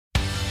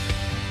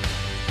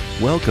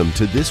Welcome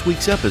to this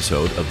week's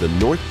episode of the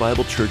North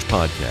Bible Church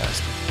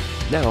Podcast.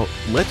 Now,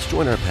 let's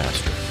join our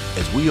pastor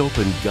as we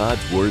open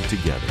God's Word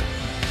together.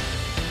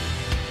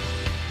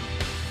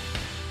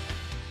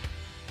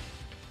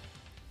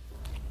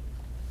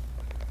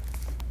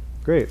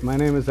 Great. My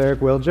name is Eric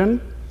Wilgen,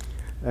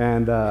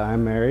 and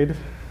I'm married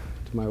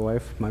to my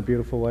wife, my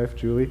beautiful wife,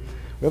 Julie.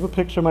 We have a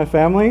picture of my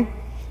family.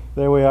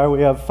 There we are.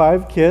 We have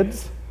 5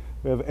 kids.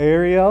 We have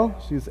Ariel,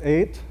 she's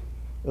 8.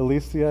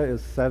 Alicia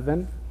is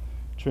 7.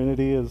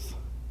 Trinity is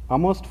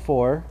almost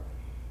 4.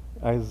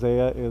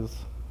 Isaiah is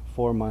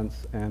 4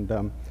 months.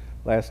 And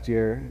last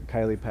year,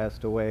 Kylie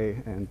passed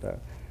away, and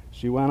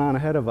she went on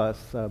ahead of us,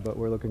 but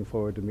we're looking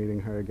forward to meeting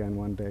her again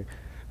one day.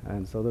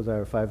 And so those are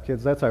our 5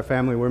 kids. That's our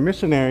family. We're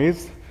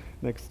missionaries.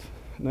 Next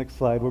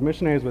slide. We're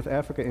missionaries with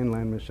Africa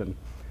Inland Mission.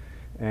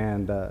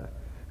 And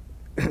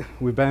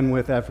we've been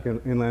with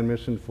Africa Inland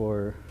Mission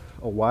for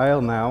a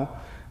while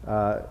now.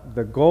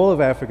 The goal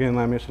of Africa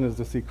Inland Mission is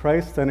to see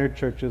Christ-centered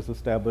churches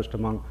established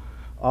among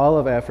all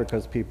of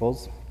Africa's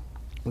peoples.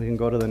 We can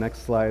go to the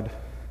next slide.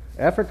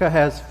 Africa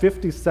has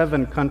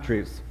 57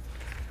 countries,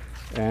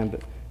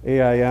 and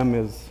AIM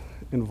is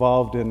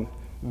involved in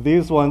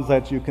these ones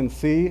that you can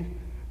see.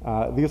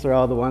 These are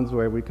all the ones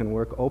where we can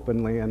work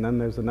openly, and then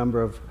there's a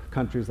number of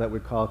countries that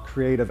we call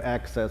creative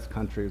access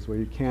countries, where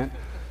you can't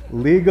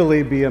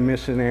legally be a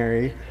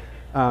missionary,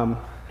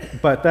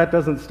 but that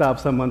doesn't stop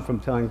someone from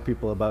telling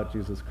people about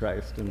Jesus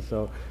Christ. And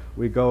so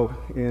we go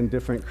in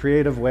different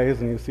creative ways,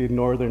 and you see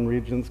northern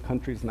regions,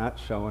 countries not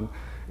shown,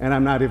 and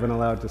I'm not even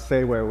allowed to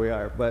say where we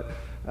are, but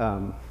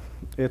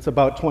it's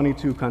about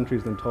 22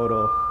 countries in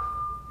total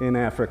in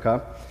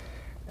Africa.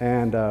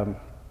 And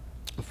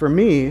for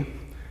me,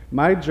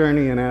 my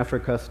journey in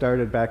Africa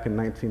started back in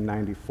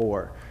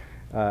 1994.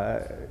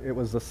 It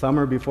was the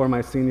summer before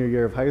my senior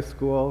year of high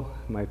school.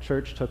 My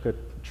church took a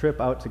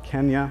trip out to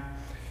Kenya,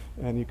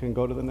 and you can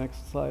go to the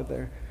next slide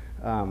there.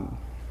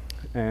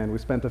 And we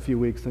spent a few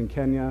weeks in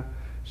Kenya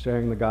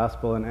sharing the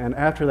gospel. And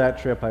after that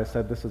trip, I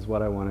said, this is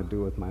what I want to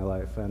do with my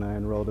life. And I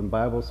enrolled in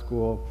Bible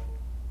school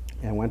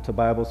and went to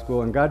Bible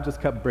school. And God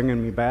just kept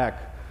bringing me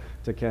back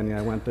to Kenya.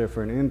 I went there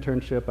for an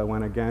internship. I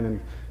went again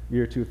in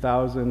year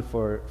 2000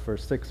 for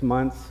 6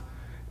 months.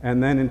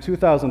 And then in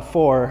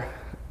 2004,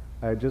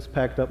 I just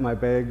packed up my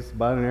bags,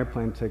 bought an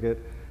airplane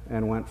ticket,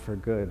 and went for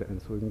good.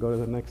 And so we can go to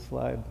the next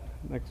slide,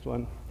 next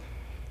one.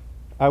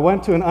 I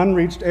went to an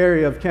unreached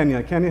area of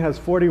Kenya. Kenya has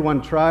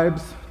 41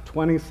 tribes.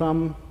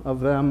 20-some of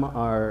them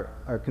are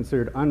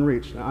considered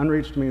unreached. Now,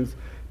 unreached means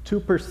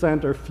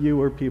 2% or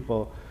fewer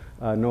people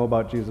know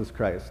about Jesus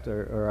Christ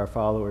or are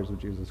followers of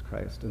Jesus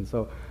Christ. And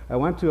so I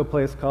went to a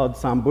place called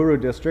Samburu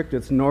District.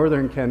 It's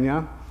northern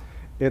Kenya.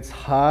 It's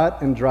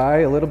hot and dry,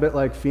 a little bit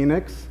like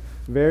Phoenix,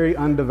 very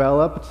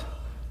undeveloped,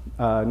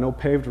 no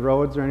paved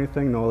roads or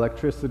anything, no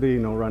electricity,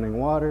 no running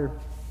water.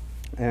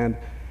 And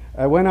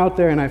I went out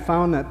there and I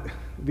found that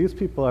these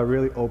people are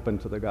really open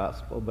to the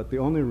gospel, but the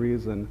only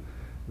reason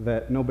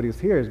that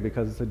nobody's here is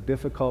because it's a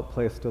difficult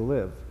place to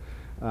live.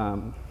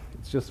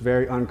 It's just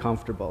very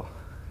uncomfortable.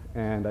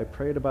 And I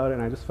prayed about it,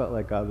 and I just felt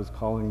like God was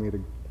calling me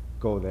to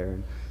go there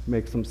and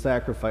make some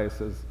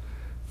sacrifices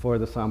for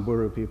the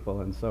Samburu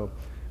people. And so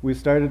we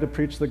started to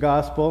preach the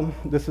gospel.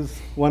 This is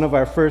one of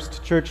our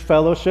first church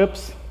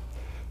fellowships.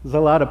 There's a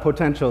lot of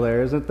potential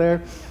there, isn't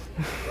there?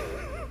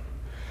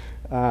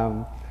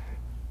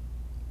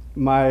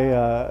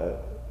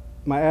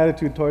 My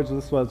attitude towards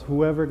this was,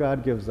 whoever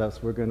God gives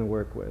us, we're going to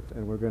work with,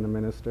 and we're going to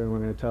minister, and we're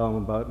going to tell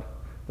them about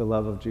the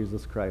love of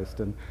Jesus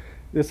Christ. And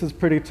this is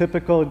pretty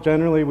typical.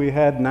 Generally, we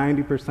had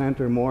 90%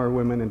 or more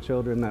women and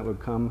children that would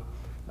come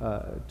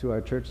to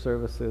our church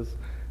services,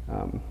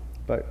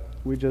 but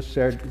we just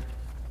shared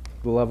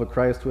the love of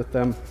Christ with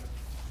them.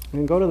 You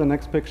can go to the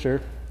next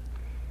picture.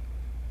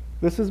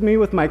 This is me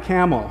with my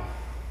camel.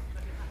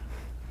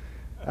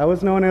 I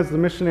was known as the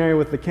missionary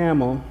with the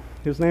camel.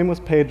 His name was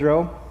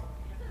Pedro.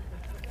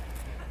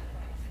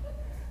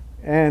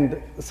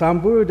 And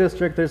Samburu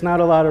District, there's not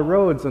a lot of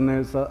roads, and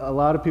there's a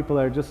lot of people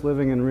that are just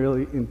living in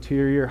really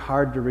interior,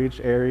 hard-to-reach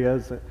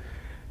areas.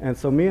 And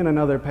so me and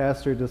another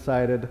pastor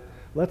decided,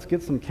 let's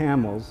get some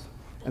camels,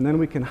 and then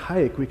we can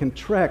hike, we can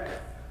trek.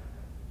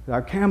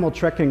 Our camel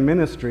trekking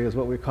ministry is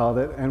what we called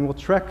it, and we'll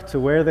trek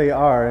to where they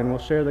are, and we'll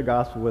share the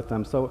gospel with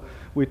them. So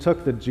we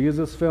took the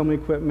Jesus Film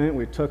equipment,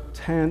 we took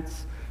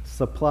tents,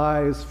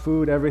 supplies,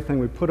 food, everything.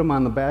 We put them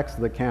on the backs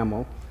of the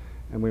camel,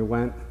 and we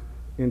went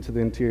into the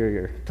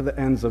interior, to the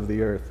ends of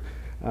the earth.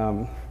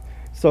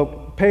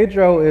 So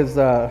Pedro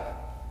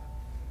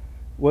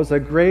was a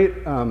great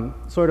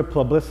sort of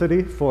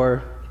publicity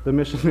for the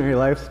missionary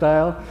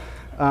lifestyle,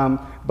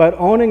 but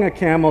owning a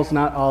camel's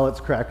not all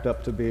it's cracked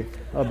up to be,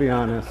 I'll be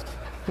honest.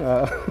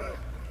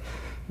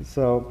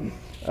 So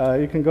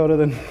you can go to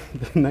the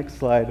next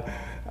slide.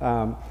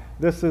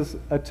 This is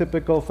a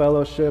typical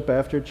fellowship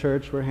after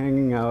church. We're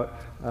hanging out.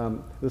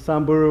 The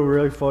Samburu were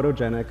really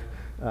photogenic,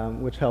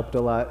 which helped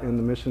a lot in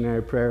the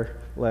missionary prayer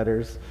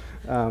letters.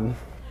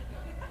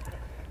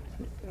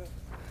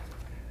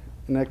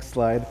 Next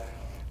slide.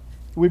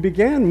 We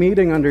began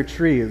meeting under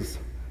trees,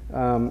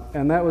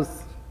 and that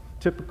was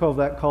typical of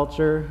that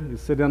culture. You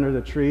sit under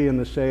the tree in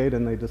the shade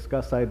and they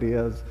discuss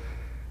ideas.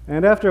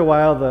 And after a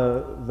while,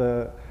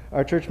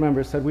 our church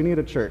members said, we need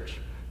a church.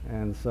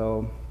 And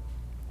so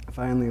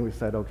finally we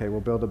said, okay,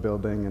 we'll build a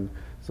building. And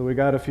so we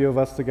got a few of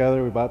us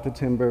together, we bought the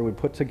timber, we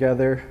put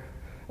together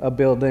a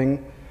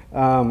building.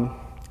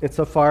 It's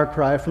a far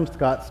cry from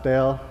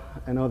Scottsdale,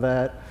 I know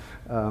that.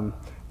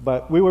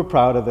 But we were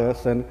proud of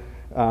this. And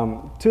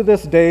to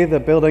this day, the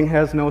building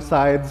has no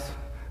sides.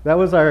 That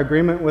was our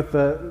agreement with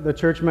the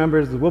church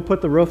members. We'll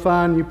put the roof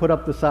on, you put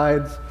up the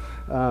sides.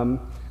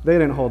 They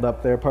didn't hold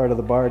up their part of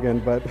the bargain,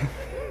 but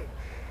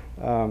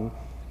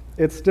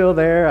it's still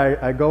there.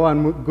 I go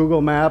on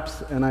Google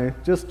Maps and I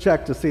just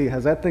check to see,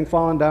 has that thing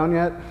fallen down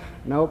yet?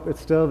 Nope, it's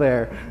still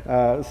there.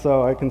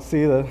 So I can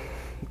see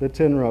the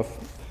tin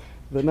roof.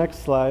 The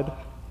next slide.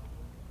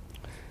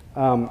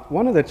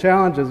 One of the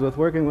challenges with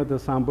working with the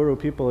Samburu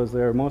people is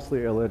they're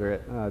mostly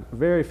illiterate.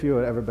 Very few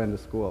had ever been to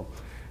school.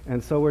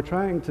 And so we're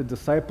trying to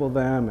disciple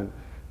them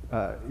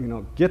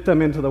and get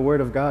them into the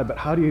Word of God, but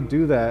how do you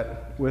do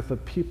that with a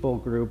people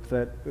group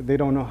that they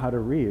don't know how to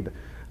read?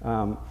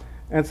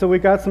 And so we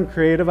got some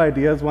creative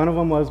ideas. One of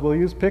them was we'll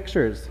use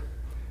pictures,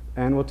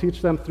 and we'll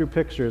teach them through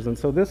pictures. And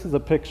so this is a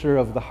picture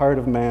of the heart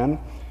of man.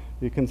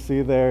 You can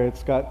see there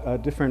it's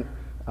got different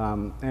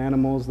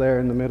animals there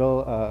in the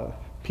middle.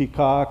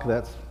 Peacock,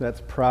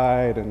 that's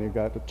pride, and you've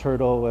got the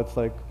turtle, that's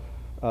like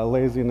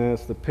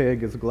laziness. The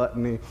pig is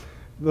gluttony.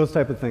 Those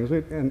type of things.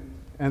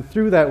 And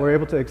through that, we're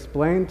able to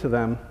explain to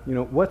them,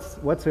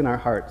 what's in our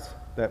hearts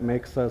that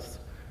makes us,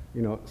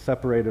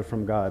 separated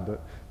from God.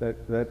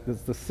 That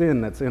is the sin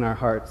that's in our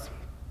hearts.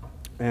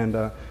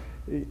 And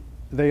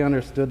they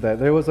understood that.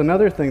 There was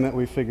another thing that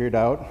we figured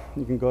out.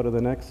 You can go to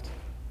the next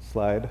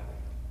slide.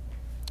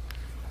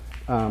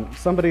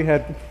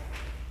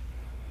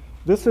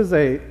 This is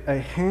a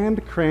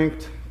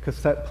hand-cranked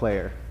cassette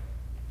player.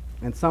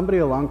 And somebody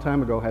a long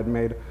time ago had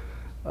made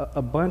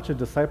a bunch of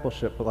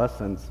discipleship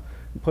lessons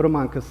and put them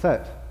on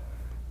cassette.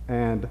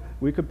 And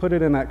we could put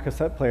it in that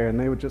cassette player and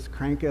they would just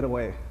crank it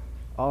away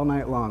all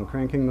night long,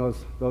 cranking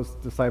those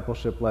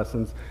discipleship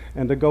lessons.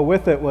 And to go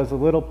with it was a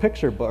little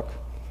picture book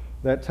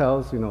that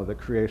tells, the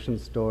creation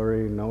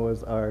story,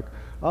 Noah's Ark,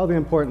 all the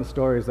important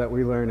stories that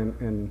we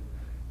learn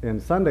in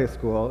Sunday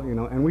school,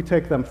 and we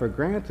take them for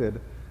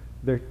granted.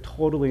 They're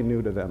totally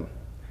new to them.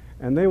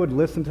 And they would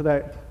listen to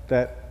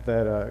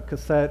that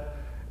cassette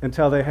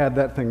until they had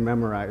that thing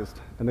memorized,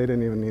 and they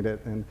didn't even need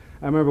it. And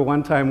I remember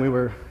one time we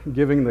were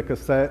giving the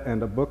cassette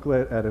and a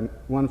booklet at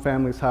one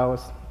family's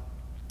house,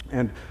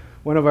 and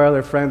one of our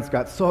other friends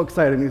got so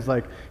excited,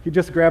 and he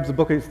just grabs the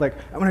book and he's like,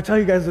 I'm going to tell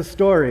you guys a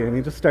story, and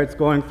he just starts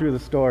going through the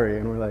story,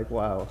 and we're like,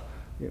 wow,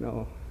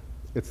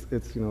 it's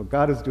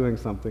God is doing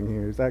something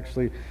here. He's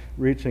actually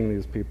reaching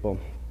these people.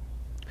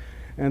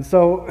 And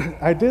so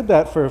I did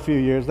that for a few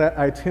years, that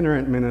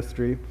itinerant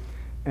ministry,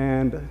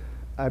 and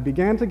I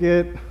began to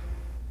get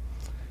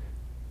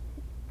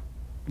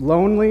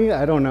lonely.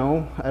 I don't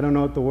know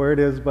what the word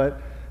is, but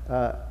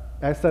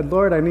I said,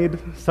 Lord, I need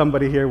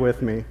somebody here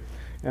with me.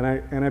 And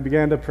I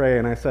began to pray,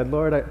 and I said,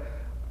 Lord,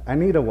 I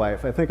need a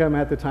wife. I think I'm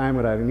at the time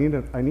when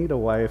I need a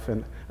wife,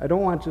 and I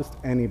don't want just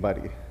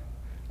anybody.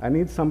 I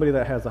need somebody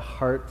that has a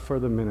heart for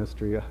the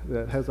ministry,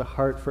 that has a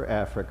heart for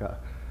Africa.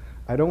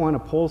 I don't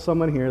want to pull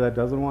someone here that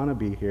doesn't want to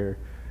be here,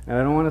 and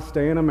I don't want to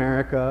stay in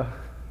America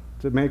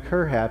to make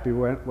her happy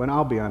when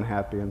I'll be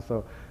unhappy. And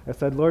so I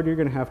said, Lord, you're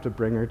going to have to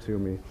bring her to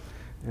me.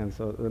 And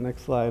so the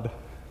next slide.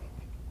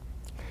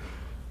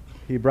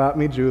 He brought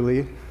me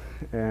Julie,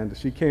 and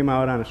she came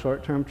out on a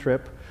short-term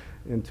trip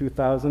in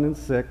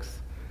 2006,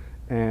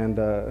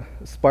 and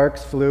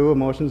sparks flew,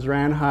 emotions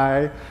ran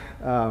high.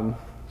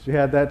 She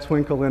had that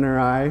twinkle in her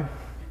eye.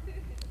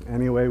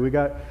 Anyway, we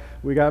got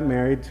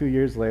married 2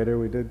 years later.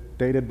 We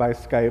dated by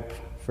Skype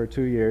for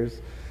 2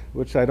 years,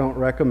 which I don't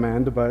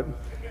recommend, but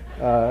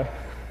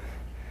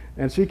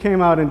and she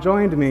came out and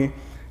joined me.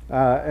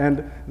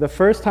 And the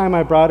first time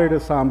I brought her to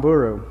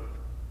Samburu,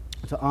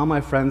 to all my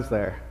friends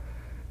there,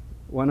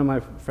 one of my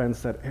friends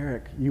said,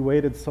 Eric, you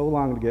waited so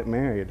long to get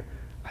married.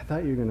 I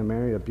thought you were going to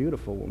marry a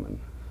beautiful woman.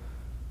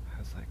 I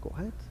was like,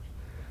 what?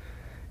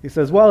 He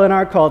says, well, in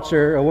our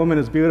culture, a woman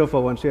is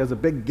beautiful when she has a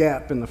big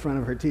gap in the front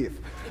of her teeth.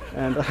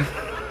 And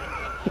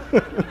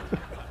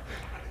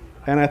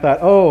and I thought,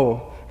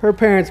 oh, her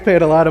parents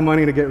paid a lot of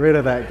money to get rid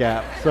of that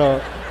gap,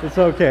 so it's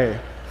okay.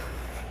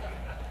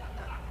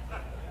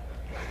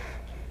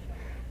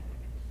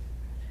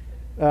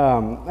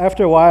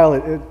 After a while,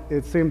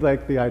 it seemed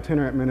like the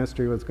itinerant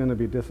ministry was going to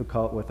be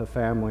difficult with a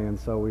family, and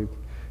so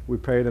we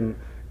prayed, and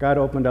God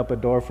opened up a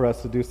door for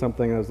us to do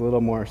something that was a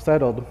little more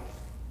settled.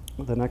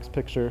 The next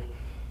picture,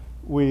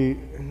 we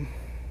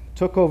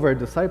took over a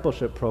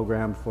discipleship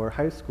program for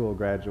high school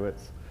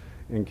graduates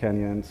in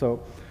Kenya. And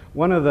so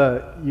one of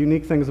the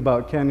unique things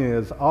about Kenya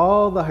is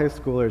all the high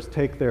schoolers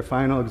take their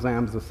final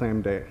exams the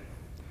same day.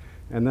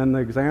 And then the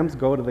exams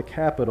go to the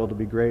capital to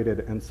be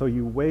graded, and so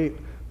you wait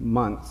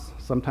months,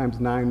 sometimes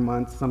 9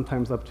 months,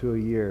 sometimes up to a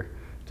year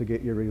to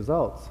get your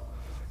results.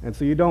 And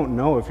so you don't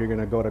know if you're going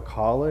to go to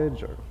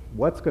college or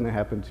what's going to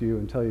happen to you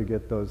until you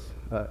get those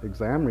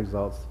exam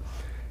results.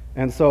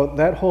 And so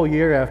that whole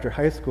year after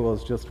high school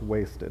is just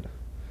wasted.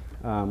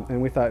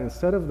 And we thought,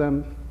 instead of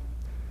them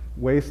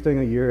wasting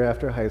a year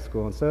after high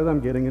school, instead of them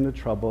getting into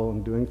trouble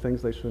and doing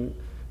things they shouldn't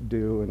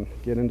do and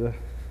get into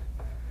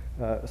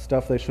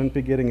stuff they shouldn't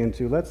be getting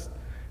into, let's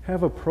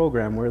have a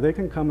program where they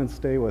can come and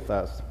stay with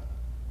us.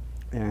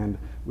 And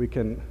we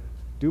can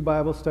do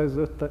Bible studies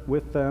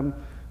with them,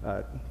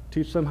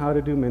 teach them how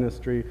to do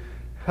ministry,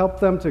 help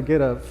them to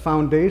get a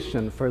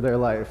foundation for their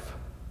life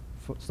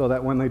so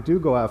that when they do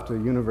go off to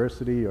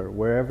university or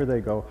wherever they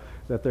go,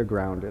 that they're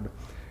grounded.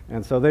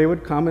 And so they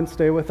would come and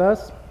stay with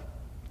us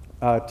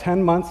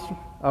 10 months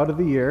out of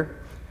the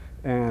year,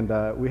 and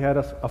we had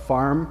a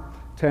farm,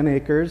 10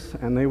 acres,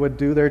 and they would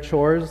do their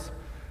chores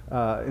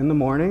in the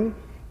morning,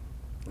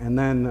 and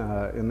then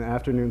in the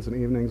afternoons and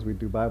evenings we'd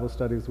do Bible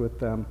studies with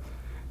them,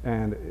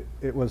 and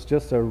it was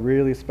just a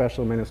really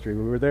special ministry.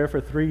 We were there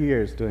for 3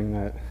 years doing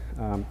that,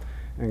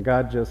 and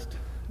God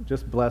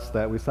just blessed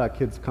that. We saw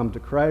kids come to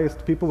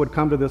Christ. People would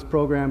come to this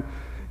program.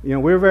 You know,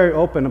 we were very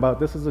open about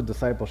this is a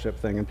discipleship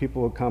thing, and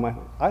people would come.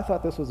 I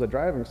thought this was a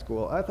driving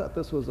school. I thought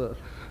this was a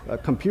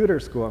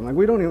computer school. I'm like,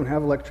 we don't even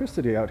have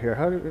electricity out here.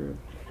 How do you?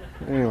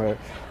 Anyway,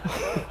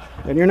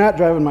 and you're not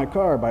driving my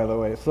car, by the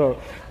way.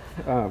 So,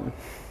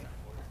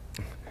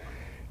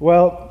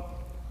 well,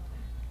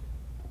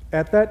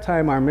 at that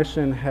time, our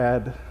mission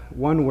had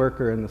one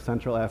worker in the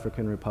Central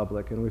African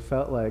Republic, and we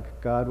felt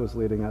like God was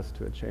leading us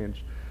to a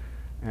change.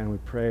 And we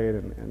prayed,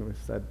 and we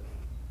said,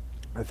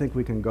 I think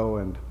we can go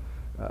and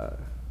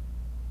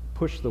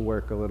push the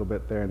work a little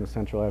bit there in the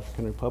Central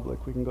African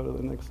Republic. We can go to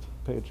the next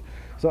page.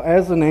 So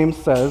as the name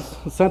says,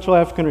 the Central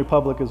African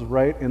Republic is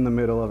right in the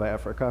middle of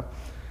Africa.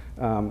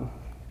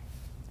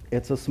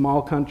 It's a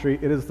small country.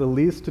 It is the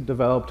least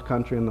developed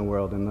country in the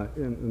world. In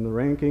the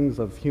rankings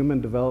of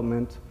human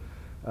development,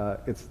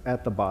 it's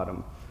at the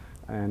bottom.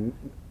 And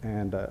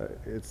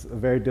it's a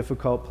very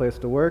difficult place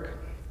to work.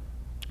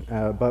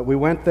 But we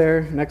went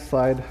there. Next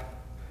slide.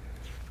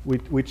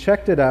 We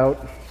checked it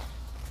out.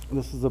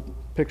 This is a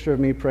picture of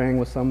me praying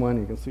with someone.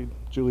 You can see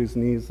Julie's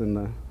knees in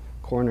the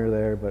corner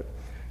there. But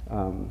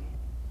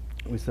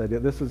we said, yeah,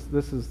 this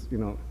is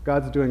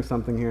God's doing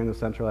something here in the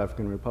Central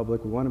African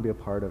Republic. We want to be a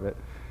part of it.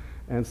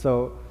 And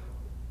so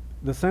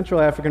the Central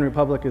African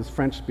Republic is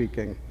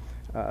French-speaking.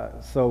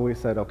 So we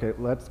said, okay,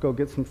 let's go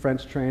get some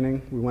French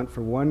training. We went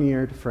for 1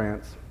 year to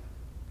France.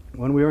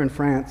 When we were in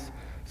France,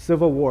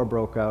 civil war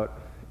broke out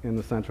in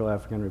the Central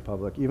African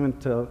Republic. Even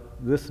to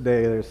this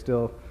day, there's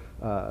still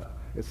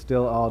it's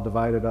still all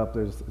divided up.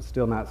 It's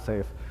still not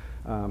safe.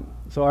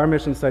 So our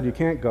mission said, you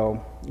can't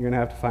go. You're going to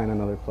have to find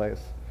another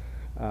place.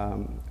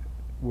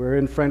 We're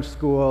in French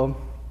school.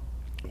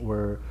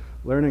 We're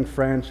learning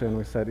French, and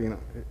we said,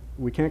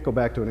 we can't go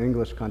back to an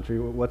English country.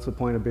 What's the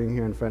point of being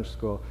here in French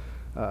school?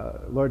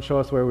 Lord, show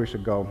us where we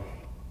should go.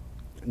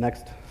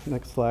 Next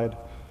slide.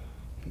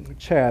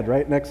 Chad,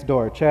 right next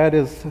door. Chad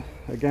is,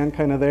 again,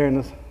 kind of there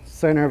in the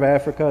center of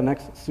Africa,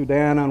 next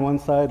Sudan on one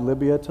side,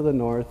 Libya to the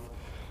north.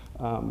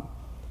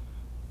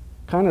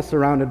 Kind of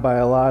surrounded by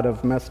a lot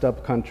of messed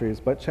up countries,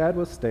 but Chad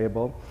was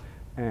stable,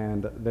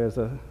 and there's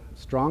a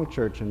strong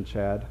church in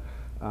Chad,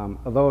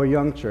 although a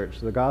young church.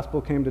 The gospel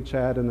came to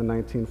Chad in the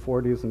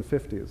 1940s and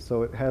 50s,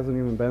 so it hasn't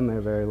even been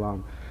there very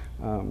long.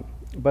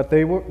 But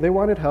they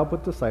wanted help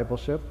with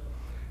discipleship,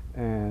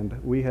 and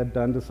we had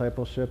done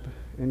discipleship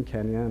in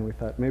Kenya, and we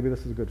thought maybe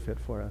this is a good fit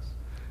for us.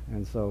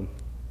 And so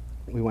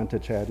we went to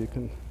Chad.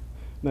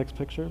 Next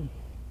picture.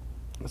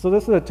 So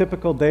this is a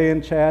typical day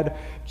in Chad.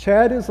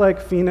 Chad is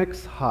like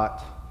Phoenix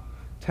hot,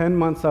 10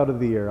 months out of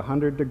the year,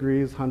 100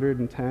 degrees,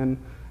 110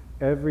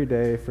 every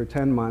day for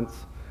 10 months.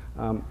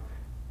 And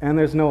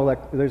there's no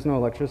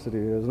electricity,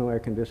 there's no air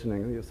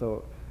conditioning.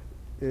 So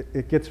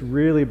it gets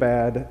really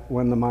bad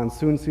when the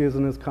monsoon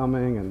season is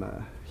coming and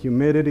the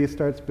humidity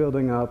starts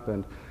building up,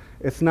 and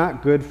it's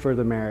not good for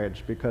the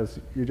marriage because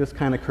you're just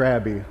kind of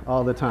crabby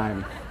all the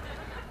time.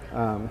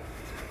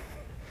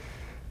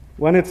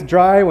 When it's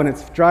dry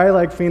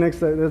like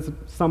Phoenix, it's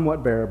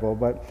somewhat bearable,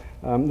 but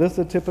this is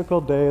a typical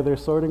day. They're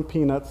sorting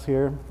peanuts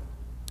here.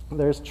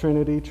 There's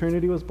Trinity.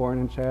 Trinity was born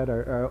in Chad.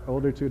 Our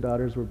older two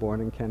daughters were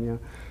born in Kenya.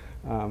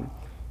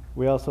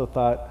 We also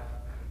thought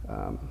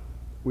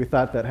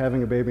that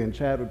having a baby in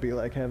Chad would be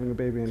like having a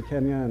baby in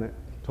Kenya, and it's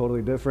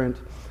totally different.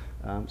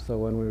 So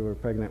when we were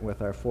pregnant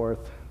with our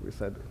fourth, we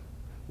said,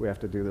 we have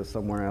to do this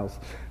somewhere else.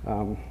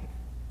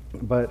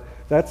 But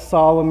that's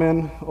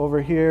Solomon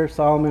over here.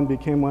 Solomon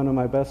became one of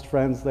my best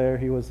friends there.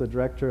 He was the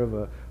director of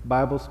a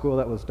Bible school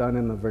that was done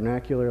in the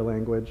vernacular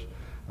language,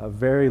 a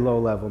very low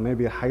level,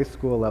 maybe a high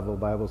school level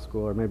Bible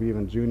school, or maybe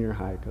even junior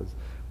high, because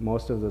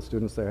most of the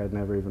students there had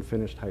never even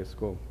finished high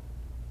school.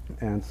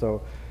 And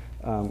so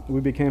we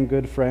became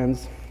good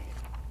friends.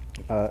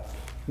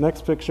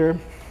 Next picture.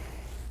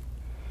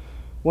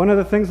 One of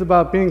the things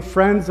about being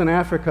friends in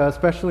Africa,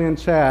 especially in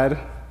Chad,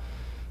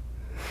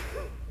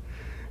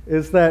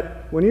 is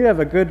that when you have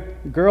a good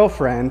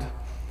girlfriend,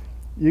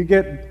 you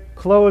get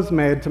clothes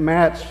made to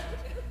match.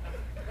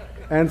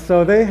 And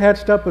so they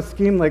hatched up a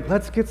scheme like,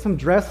 let's get some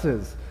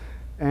dresses.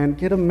 and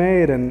get them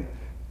made. And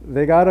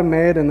they got them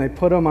made and they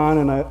put them on,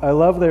 and I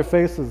love their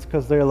faces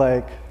because they're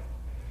like,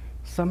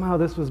 somehow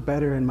this was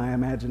better in my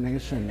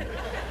imagination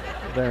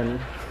than...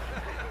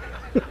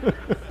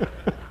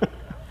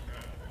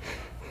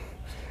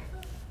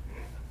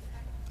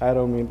 I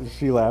don't mean,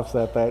 she laughs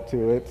at that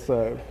too. It's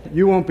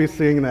you won't be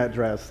seeing that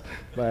dress,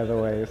 by the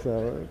way,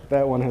 so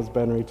that one has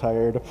been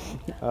retired.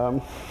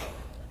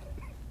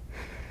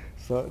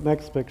 So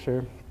next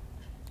picture.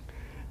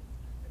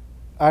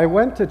 I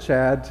went to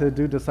Chad to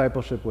do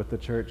discipleship with the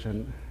church,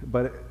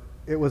 but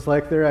it was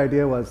like their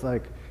idea was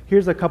like,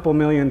 here's a couple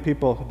million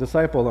people,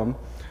 disciple them.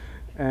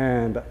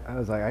 And I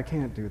was like, I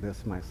can't do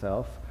this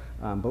myself,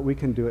 but we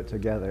can do it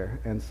together.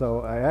 And so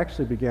I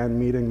actually began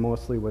meeting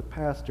mostly with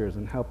pastors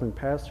and helping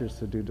pastors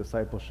to do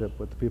discipleship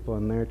with the people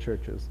in their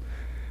churches.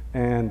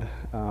 And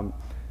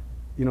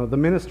the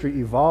ministry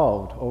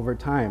evolved over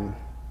time.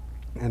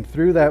 And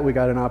through that, we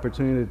got an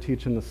opportunity to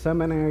teach in the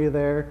seminary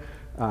there.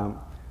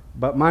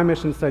 But my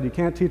mission said, you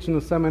can't teach in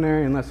the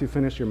seminary unless you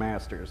finish your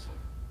master's.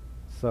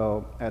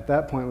 So at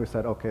that point, we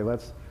said, okay,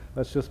 let's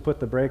just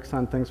put the brakes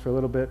on things for a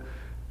little bit.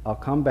 I'll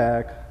come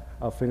back,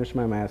 I'll finish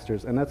my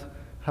master's. And that's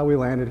how we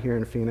landed here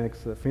in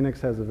Phoenix.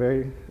 Phoenix has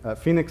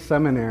Phoenix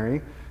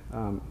Seminary,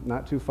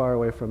 not too far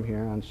away from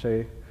here on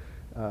Shea,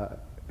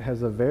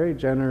 has a very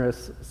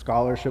generous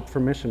scholarship for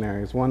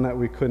missionaries, one that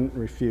we couldn't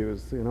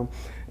refuse,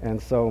 And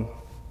so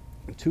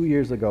 2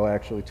 years ago,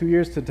 actually, 2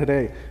 years to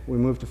today, we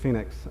moved to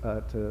Phoenix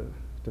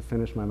to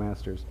finish my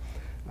master's.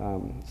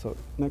 So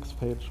next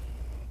page.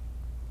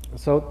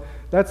 So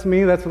that's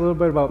me. That's a little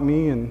bit about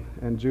me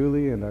and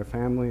Julie and our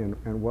family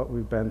and what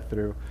we've been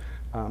through.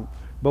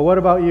 But what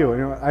about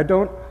you? I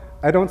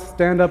don't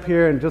stand up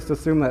here and just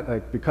assume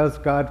that because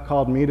God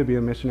called me to be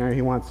a missionary,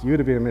 He wants you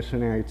to be a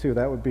missionary too.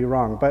 That would be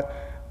wrong. But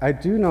I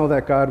do know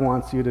that God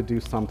wants you to do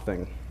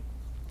something.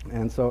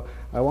 And so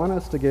I want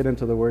us to get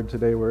into the Word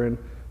today. We're in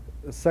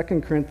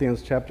 2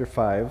 Corinthians chapter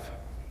 5.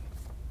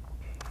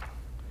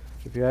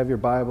 If you have your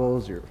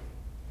Bibles, your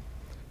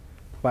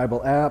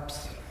Bible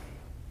apps,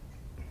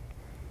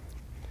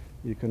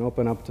 you can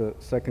open up to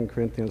 2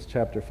 Corinthians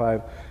chapter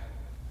 5.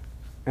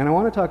 And I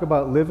want to talk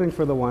about living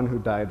for the one who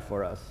died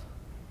for us.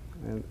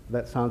 And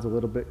that sounds a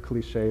little bit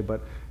cliche,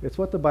 but it's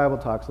what the Bible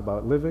talks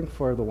about, living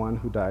for the one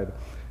who died.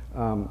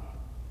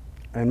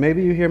 And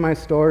maybe you hear my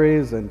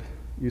stories and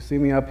you see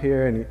me up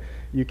here and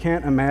you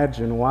can't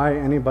imagine why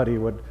anybody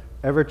would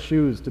ever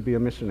choose to be a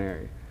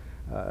missionary,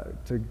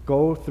 to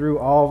go through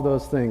all of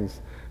those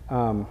things.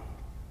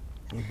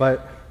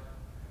 But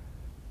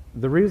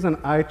the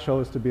reason I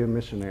chose to be a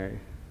missionary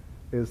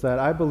is that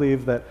I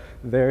believe that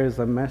there is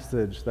a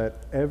message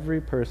that every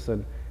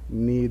person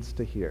needs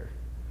to hear.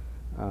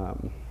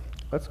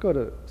 Let's go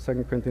to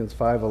 2 Corinthians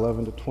 5,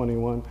 11 to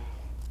 21.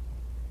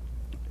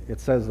 It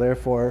says,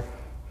 therefore,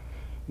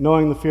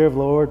 knowing the fear of the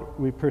Lord,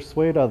 we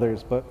persuade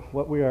others, but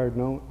what we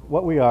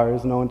are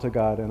is known to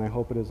God, and I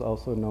hope it is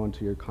also known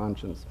to your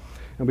conscience.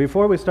 And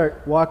before we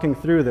start walking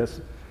through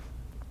this,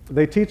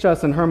 they teach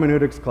us in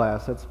hermeneutics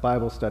class, that's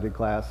Bible study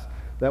class,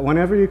 that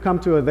whenever you come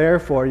to a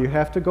therefore, you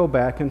have to go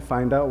back and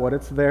find out what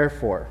it's there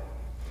for.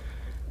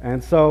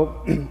 And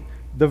so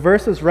the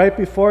verses right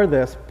before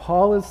this,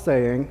 Paul is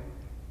saying,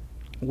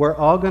 we're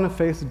all going to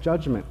face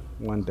judgment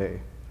one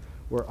day.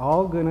 We're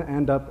all going to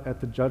end up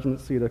at the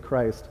judgment seat of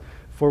Christ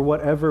for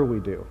whatever we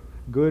do,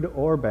 good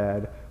or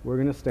bad. We're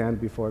going to stand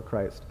before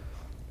Christ.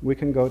 We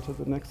can go to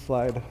the next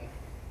slide.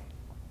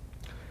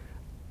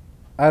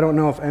 I don't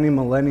know if any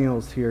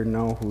millennials here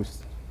know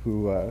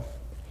who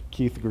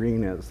Keith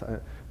Green is,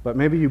 but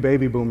maybe you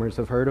baby boomers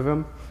have heard of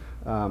him.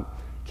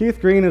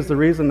 Keith Green is the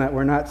reason that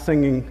we're not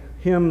singing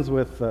hymns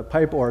with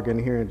pipe organ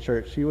here in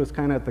church. He was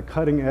kind of at the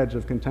cutting edge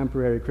of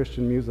contemporary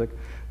Christian music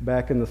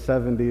back in the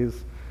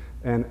 70s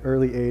and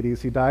early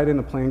 80s. He died in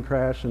a plane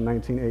crash in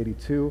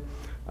 1982,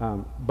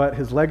 but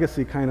his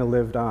legacy kind of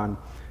lived on.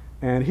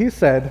 And he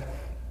said,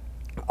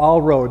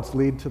 all roads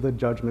lead to the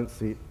judgment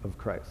seat of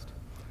Christ.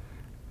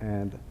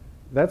 And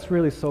that's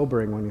really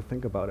sobering when you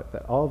think about it,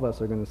 that all of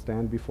us are going to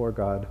stand before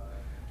God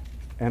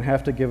and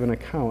have to give an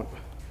account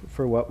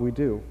for what we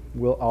do.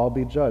 We'll all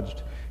be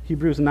judged.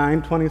 Hebrews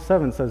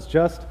 9:27 says,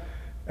 just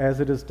as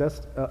it is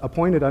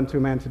appointed unto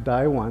man to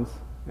die once,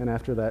 and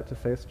after that to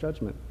face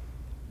judgment.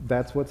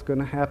 That's what's going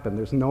to happen.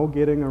 There's no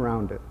getting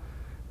around it.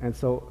 And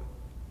so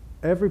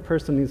every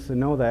person needs to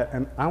know that,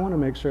 and I want to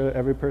make sure that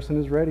every person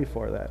is ready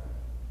for that.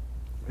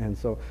 And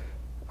so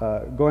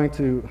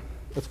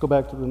let's go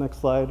back to the next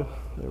slide.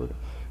 There we go.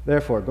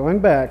 Therefore, going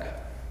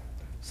back,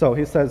 so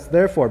he says,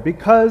 therefore,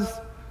 because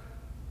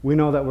we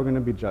know that we're going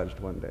to be judged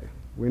one day.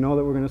 We know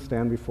that we're going to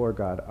stand before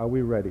God. Are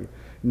we ready?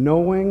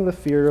 Knowing the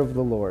fear of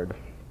the Lord,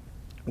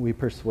 we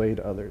persuade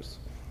others.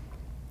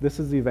 This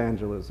is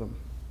evangelism.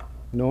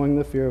 Knowing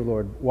the fear of the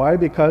Lord. Why?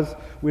 Because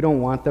we don't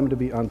want them to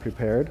be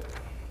unprepared.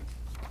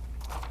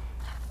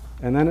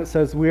 And then it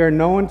says, we are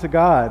known to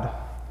God,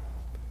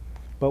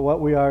 but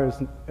what we are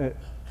is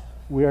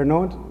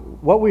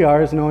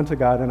known to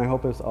God, and I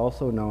hope it's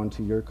also known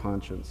to your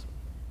conscience.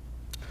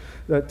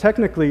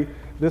 Technically,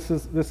 this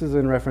is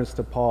in reference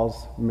to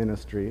Paul's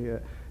ministry.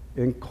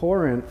 in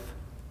Corinth,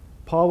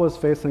 Paul was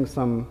facing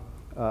some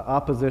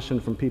opposition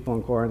from people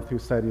in Corinth who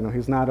said,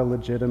 he's not a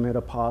legitimate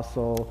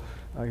apostle,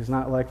 he's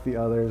not like the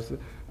others.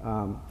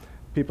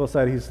 People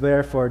said he's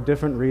there for a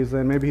different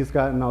reason. Maybe he's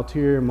got an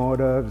ulterior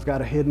motive, he's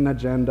got a hidden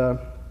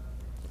agenda.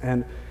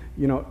 And,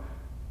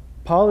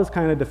 Paul is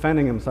kind of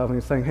defending himself, and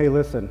he's saying, hey,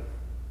 listen,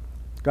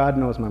 God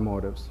knows my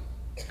motives.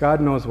 God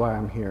knows why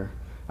I'm here.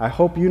 I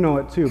hope you know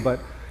it too,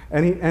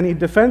 and he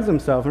defends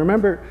himself.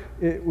 Remember,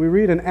 we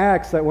read in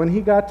Acts that when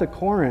he got to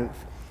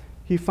Corinth,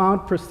 he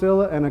found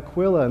Priscilla and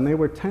Aquila, and they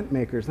were tent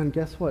makers, and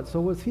guess what? So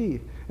was he.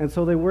 And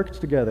so they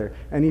worked together,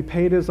 and he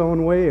paid his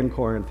own way in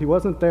Corinth. He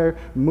wasn't there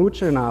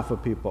mooching off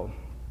of people.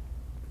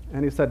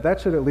 And he said,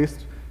 that should at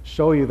least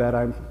show you that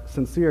I'm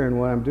sincere in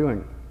what I'm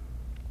doing.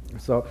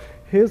 So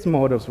his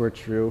motives were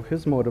true,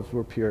 his motives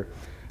were pure.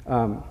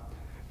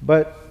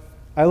 But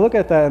I look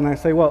at that and I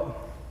say, well,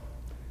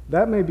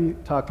 that may be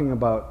talking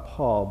about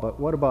Paul, but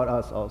what about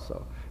us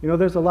also?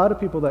 There's a lot of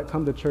people that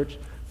come to church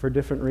for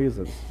different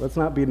reasons. Let's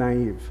not be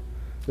naive.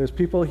 There's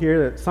people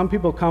here that some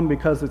people come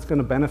because it's going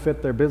to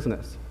benefit their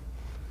business.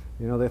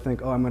 They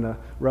think, I'm going to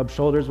rub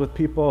shoulders with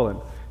people,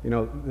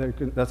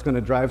 and that's going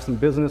to drive some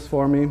business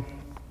for me.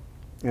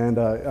 And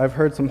I've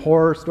heard some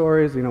horror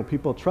stories.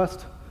 People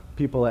trust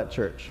people at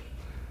church,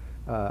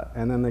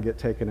 and then they get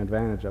taken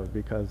advantage of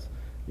because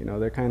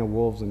they're kind of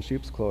wolves in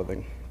sheep's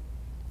clothing.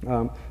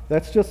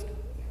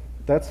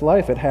 That's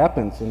life. It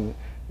happens, and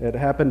it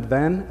happened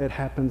then. It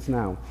happens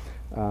now.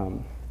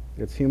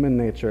 It's human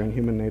nature, and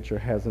human nature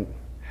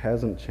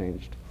hasn't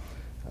changed.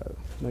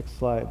 Next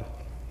slide.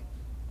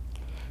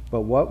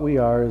 But what we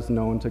are is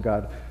known to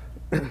God.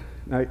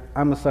 Now,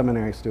 I'm a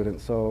seminary student,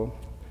 so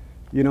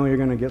you're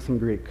going to get some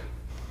Greek.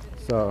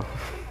 So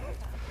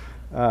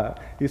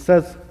he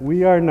says,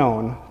 we are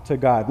known to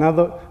God. Now,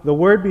 the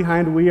word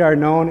behind we are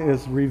known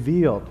is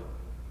revealed,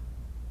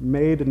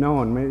 made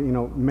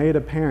known, made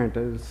apparent.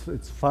 It's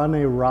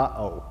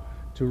phanerao,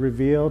 to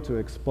reveal, to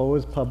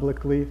expose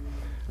publicly.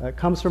 It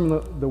comes from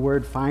the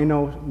word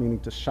phino, meaning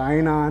to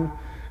shine on.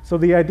 So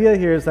the idea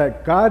here is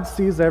that God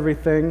sees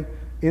everything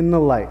in the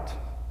light.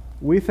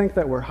 We think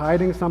that we're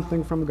hiding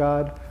something from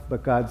God,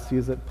 but God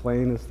sees it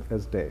plain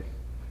as day.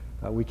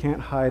 We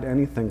can't hide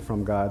anything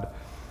from God,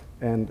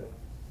 and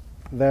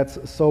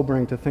that's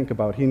sobering to think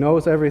about. He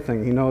knows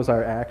everything. He knows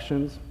our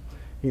actions.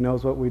 He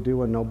knows what we do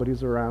when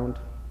nobody's around.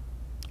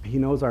 He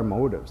knows our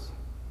motives.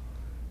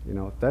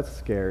 That's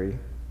scary.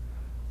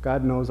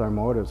 God knows our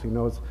motives. He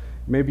knows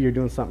maybe you're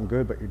doing something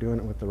good, but you're doing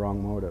it with the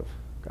wrong motive.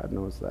 God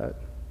knows that.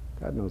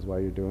 God knows why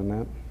you're doing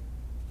that.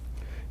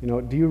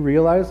 Do you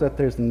realize that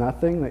there's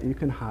nothing that you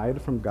can hide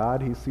from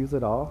God? He sees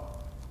it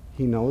all.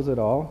 He knows it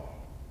all.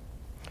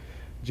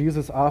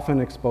 Jesus often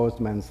exposed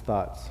men's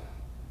thoughts.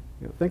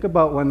 Think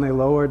about when they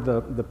lowered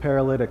the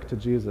paralytic to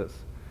Jesus.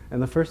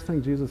 And the first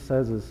thing Jesus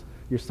says is,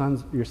 your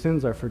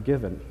sins are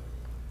forgiven.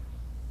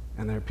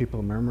 And there are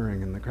people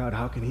murmuring in the crowd,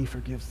 how can he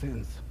forgive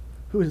sins?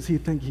 Who does he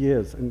think he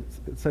is? And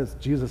it says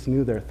Jesus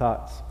knew their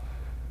thoughts.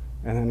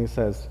 And then he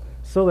says,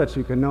 so that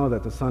you can know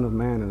that the Son of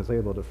Man is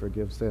able to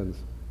forgive sins,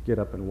 get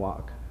up and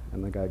walk.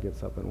 And the guy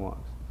gets up and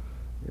walks.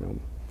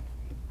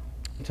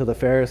 To the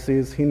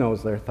Pharisees, he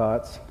knows their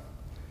thoughts.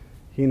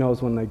 He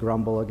knows when they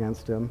grumble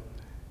against him,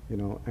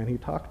 and he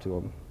talked to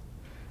them.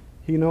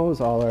 He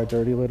knows all our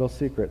dirty little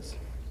secrets.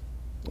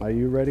 Are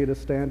you ready to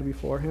stand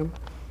before him?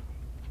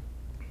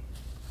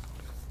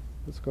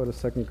 Let's go to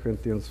 2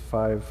 Corinthians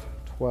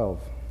 5:12.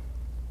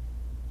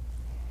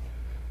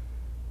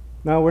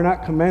 Now, we're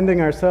not commending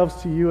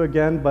ourselves to you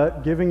again,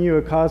 but giving you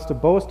a cause to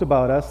boast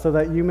about us, so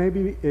that you may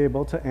be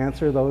able to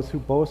answer those who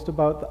boast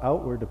about the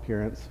outward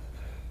appearance,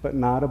 but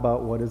not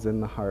about what is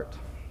in the heart.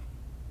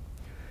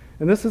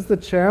 And this is the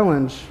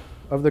challenge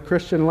of the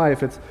Christian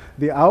life. It's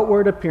the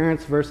outward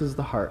appearance versus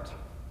the heart.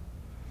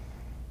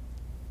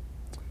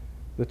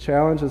 The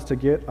challenge is to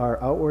get our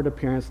outward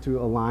appearance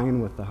to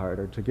align with the heart,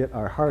 or to get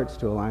our hearts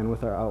to align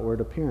with our outward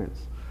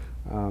appearance.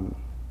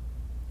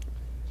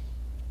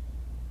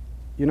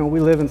 We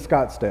live in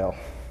Scottsdale.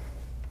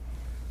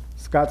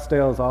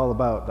 Scottsdale is all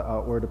about the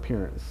outward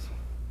appearance.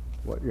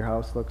 What your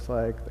house looks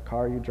like, the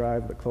car you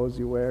drive, the clothes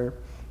you wear.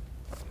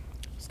 I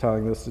was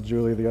telling this to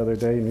Julie the other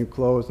day, new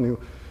clothes, new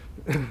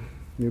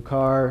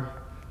car.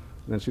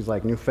 And then she's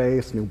like, new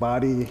face, new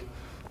body,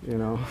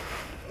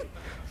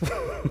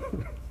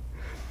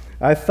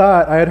 I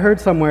had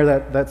heard somewhere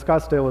that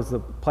Scottsdale was the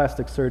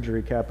plastic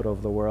surgery capital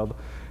of the world.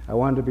 I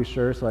wanted to be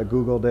sure, so I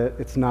Googled it.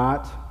 It's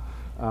not.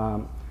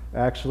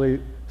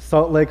 Actually,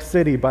 Salt Lake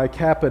City by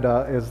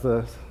capita is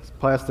the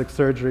plastic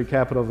surgery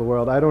capital of the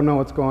world. I don't know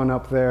what's going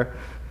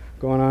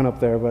on up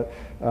there, but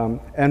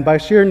and by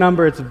sheer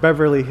number, it's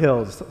Beverly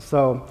Hills.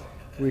 So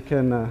we've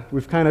kind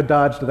of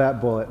dodged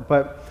that bullet.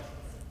 But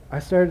I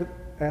started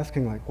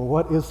asking, well,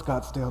 what is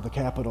Scottsdale the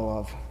capital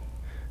of?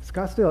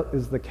 Scottsdale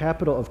is the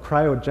capital of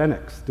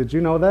cryogenics. Did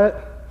you know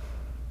that?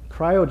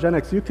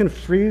 Cryogenics, you can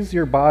freeze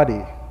your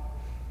body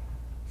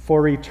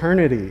for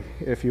eternity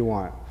if you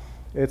want.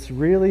 It's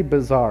really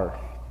bizarre.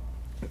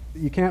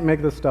 You can't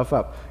make this stuff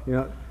up.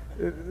 You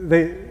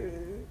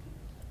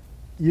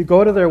you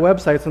go to their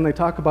websites and they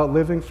talk about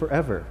living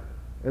forever,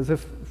 as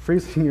if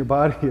freezing your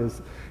body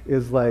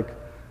is like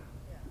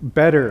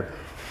better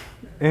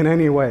in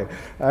any way.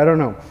 I don't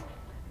know.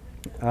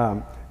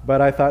 But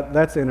I thought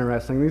that's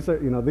interesting.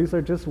 These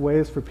are just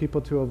ways for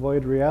people to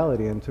avoid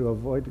reality and to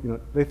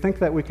avoid, they think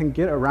that we can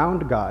get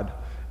around God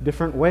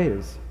different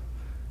ways,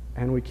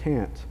 and we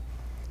can't.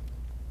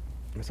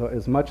 So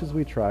as much as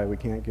we try, we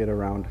can't get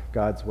around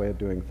God's way of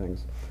doing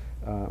things.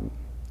 2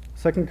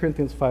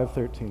 Corinthians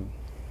 5:13.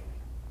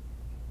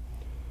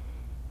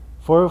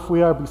 For if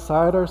we are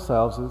beside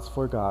ourselves, it's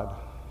for God.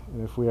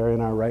 And if we are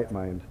in our right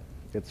mind,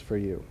 it's for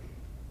you.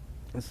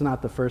 It's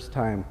not the first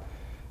time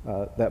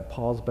that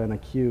Paul's been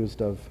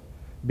accused of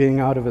being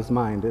out of his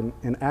mind.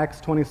 In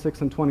Acts 26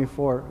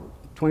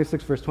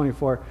 verse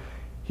 24,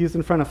 he's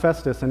in front of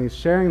Festus and he's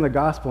sharing the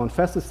gospel. And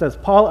Festus says,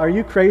 Paul, are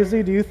you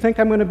crazy? Do you think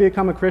I'm going to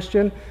become a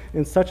Christian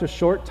in such a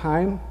short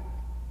time?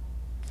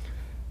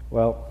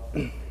 Well,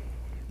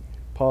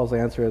 Paul's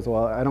answer is,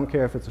 well, I don't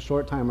care if it's a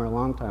short time or a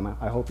long time.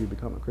 I hope you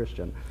become a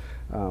Christian.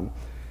 I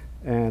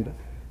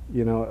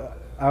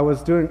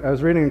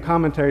was reading in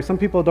commentary. Some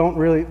people don't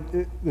really,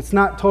 it's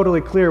not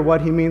totally clear what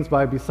he means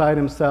by beside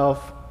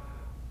himself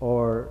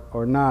or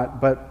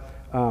not, but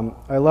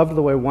I loved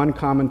the way one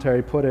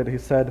commentary put it. He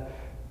said,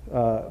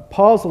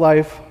 Paul's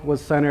life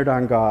was centered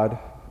on God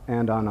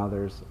and on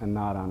others and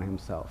not on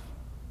himself.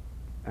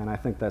 And I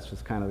think that's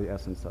just kind of the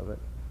essence of it.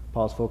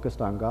 Paul's focused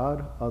on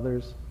God,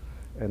 others,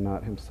 and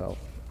not himself.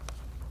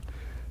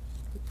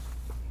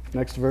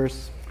 Next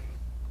verse,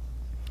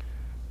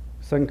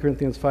 2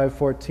 Corinthians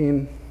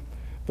 5:14.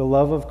 The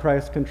love of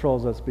Christ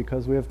controls us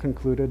because we have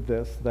concluded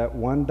this, that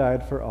one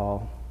died for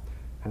all,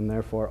 and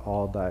therefore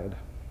all died.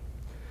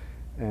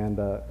 And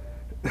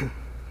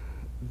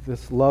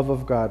this love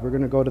of God, we're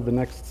going to go to the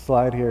next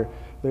slide here.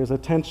 There's a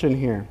tension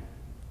here.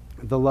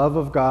 The love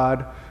of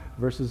God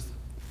versus,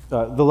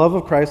 the love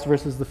of Christ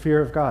versus the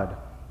fear of God.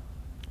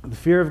 The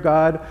fear of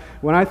God,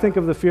 when I think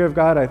of the fear of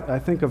God, I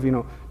think of,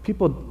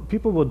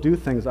 people will do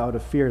things out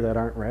of fear that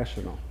aren't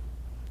rational,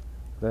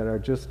 that are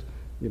just,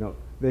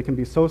 they can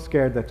be so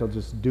scared that they'll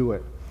just do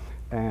it.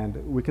 And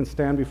we can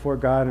stand before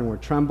God and we're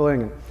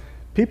trembling. And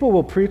people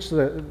will preach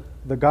the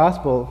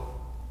gospel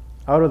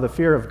out of the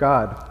fear of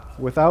God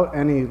without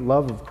any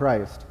love of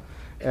Christ.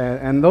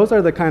 And those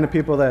are the kind of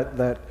people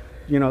that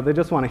they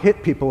just want to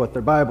hit people with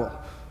their Bible.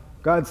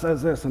 God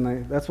says this,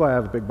 and that's why I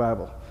have a big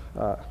Bible.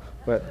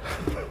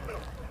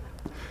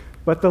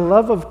 But the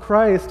love of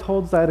Christ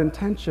holds that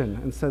intention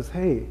and says,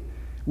 hey,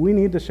 we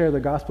need to share the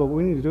gospel, but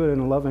we need to do it in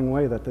a loving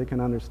way that they can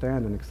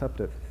understand and accept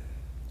it.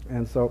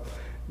 And so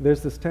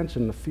there's this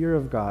tension, the fear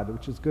of God,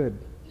 which is good.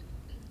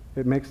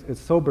 It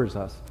sobers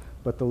us,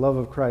 but the love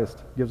of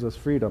Christ gives us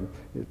freedom.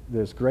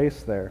 There's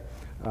grace there.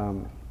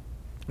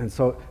 And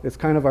so it's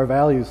kind of our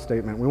values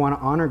statement. We want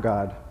to honor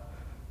God,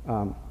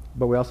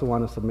 but we also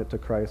want to submit to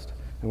Christ,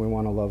 and we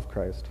want to love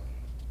Christ.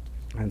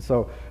 And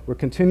so we're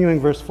continuing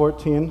verse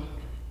 14.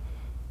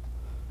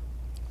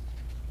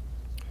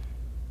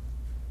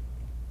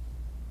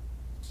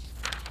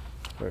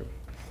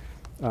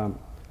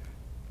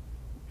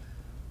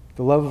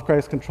 The love of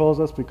Christ controls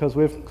us because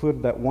we've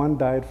concluded that one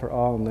died for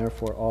all and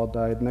therefore all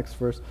died. Next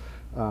verse.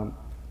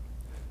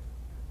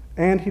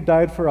 And he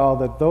died for all,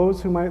 that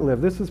those who might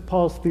live, this is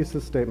Paul's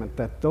thesis statement,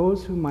 that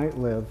those who might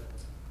live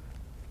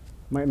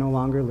might no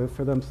longer live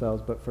for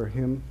themselves, but for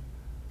him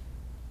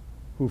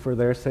who for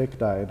their sake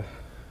died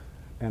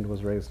and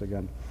was raised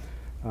again.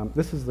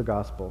 This is the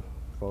gospel,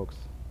 folks.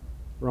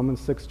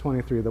 Romans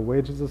 6:23, the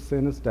wages of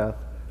sin is death,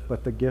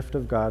 but the gift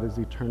of God is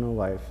eternal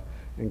life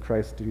in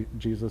Christ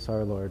Jesus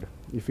our Lord.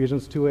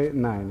 Ephesians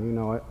 2:8-9, you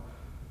know it.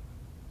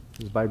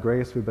 It is by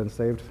grace we've been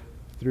saved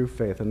through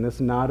faith, and this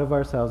not of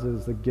ourselves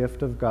is the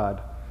gift of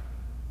God,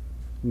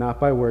 not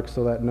by works,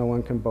 so that no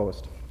one can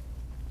boast.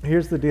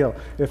 Here's the deal.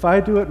 If I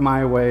do it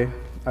my way,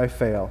 I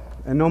fail.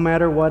 And no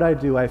matter what I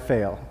do, I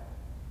fail.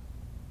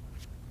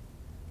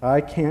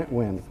 I can't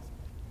win.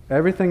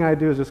 Everything I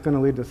do is just going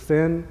to lead to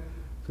sin,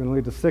 it's going to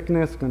lead to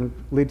sickness, it's going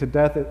to lead to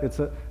death. It's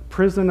a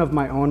prison of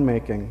my own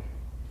making.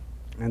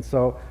 And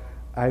so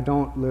I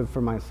don't live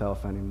for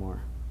myself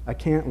anymore. I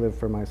can't live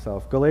for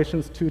myself.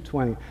 Galatians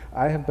 2:20,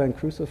 I have been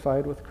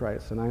crucified with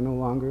Christ, and I no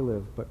longer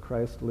live, but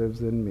Christ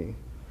lives in me.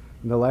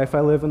 In the life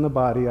I live in the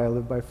body, I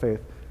live by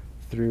faith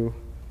through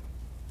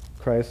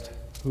Christ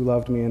who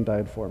loved me and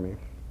died for me.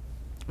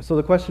 So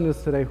the question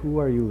is today, who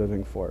are you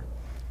living for?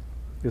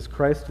 Is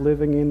Christ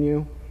living in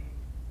you?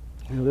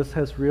 This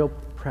has real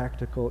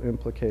practical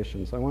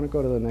implications. I want to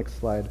go to the next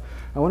slide.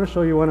 I want to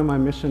show you one of my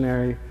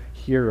missionary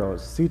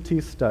heroes, C.T.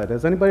 Studd.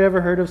 Has anybody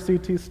ever heard of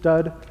C.T.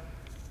 Studd?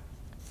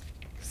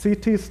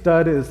 C.T.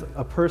 Studd is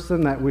a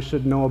person that we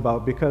should know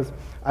about because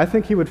I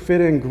think he would fit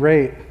in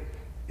great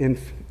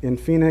in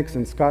Phoenix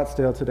and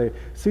Scottsdale today.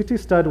 C.T.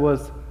 Studd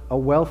was a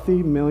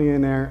wealthy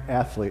millionaire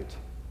athlete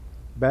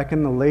back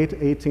in the late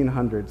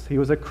 1800s. He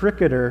was a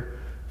cricketer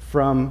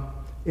from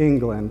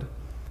England,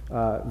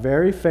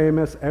 very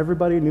famous,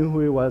 everybody knew who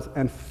he was,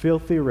 and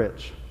filthy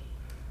rich.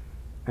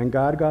 And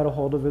God got a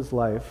hold of his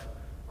life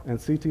And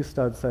C.T.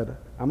 Studd said,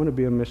 I'm going to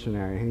be a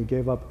missionary. And he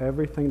gave up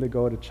everything to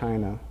go to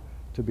China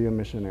to be a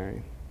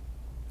missionary.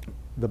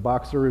 The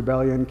Boxer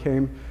Rebellion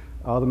came.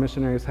 All the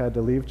missionaries had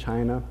to leave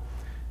China.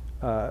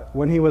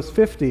 When he was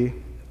 50,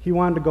 he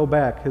wanted to go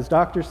back. His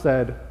doctor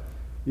said,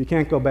 you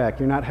can't go back.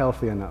 You're not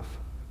healthy enough.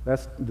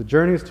 The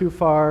journey's too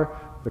far.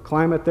 The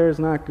climate there is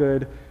not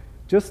good.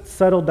 Just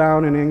settle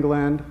down in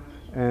England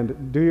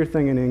and do your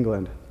thing in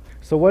England.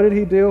 So what did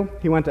he do?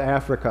 He went to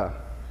Africa.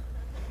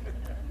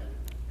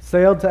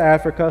 Sailed to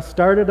Africa,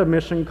 started a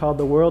mission called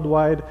the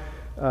Worldwide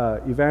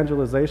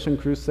Evangelization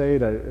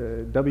Crusade,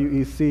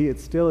 WEC. It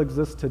still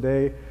exists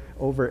today,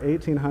 over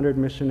 1,800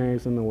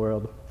 missionaries in the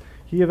world.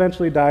 He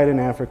eventually died in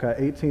Africa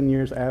 18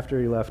 years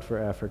after he left for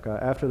Africa,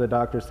 after the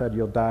doctor said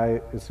you'll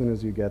die as soon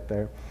as you get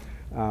there.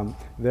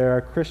 There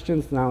are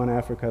Christians now in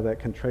Africa that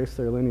can trace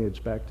their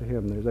lineage back to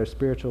him, their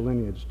spiritual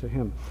lineage to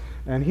him.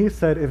 And he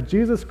said, if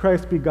Jesus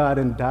Christ be God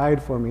and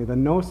died for me,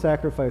 then no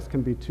sacrifice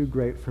can be too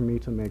great for me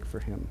to make for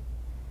him.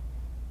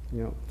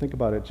 Think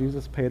about it.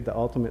 Jesus paid the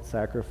ultimate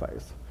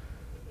sacrifice.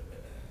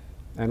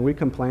 And we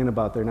complain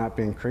about there not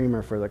being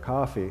creamer for the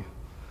coffee,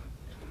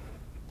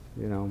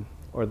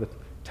 or the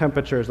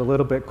temperature is a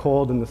little bit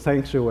cold in the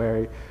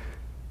sanctuary,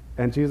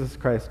 and Jesus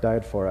Christ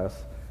died for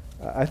us.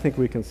 I think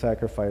we can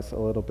sacrifice a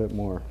little bit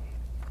more.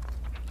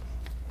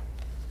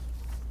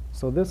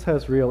 So this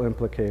has real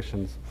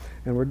implications,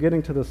 and we're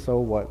getting to the so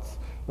whats.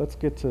 Let's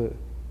get to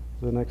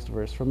the next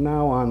verse. From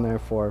now on,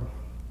 therefore,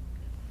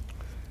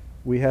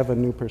 we have a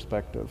new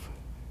perspective.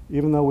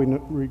 Even though we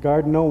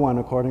regard no one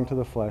according to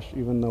the flesh,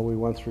 even though we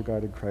once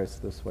regarded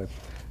Christ this way.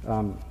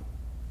 And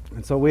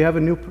so we have a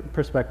new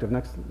perspective.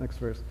 Next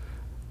verse.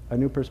 A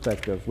new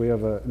perspective. We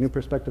have a new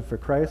perspective for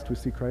Christ. We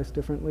see Christ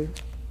differently.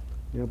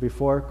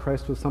 Before,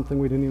 Christ was something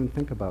we didn't even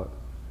think about,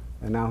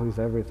 and now he's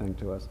everything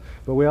to us.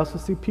 But we also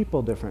see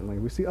people differently.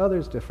 We see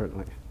others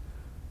differently.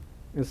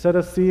 Instead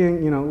of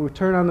seeing, we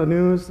turn on the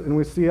news and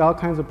we see all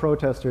kinds of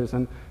protesters,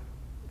 and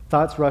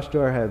thoughts rush to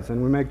our heads,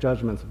 and we make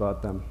judgments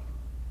about them.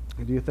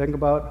 And do you think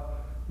about,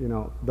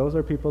 those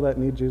are people that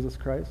need Jesus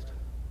Christ?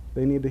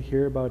 They need to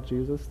hear about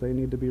Jesus. They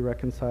need to be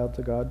reconciled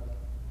to God.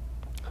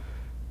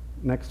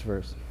 Next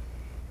verse.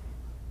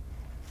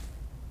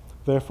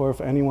 Therefore, if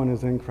anyone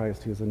is in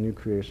Christ, he is a new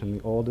creation.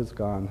 The old is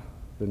gone,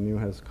 the new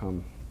has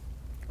come.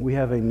 We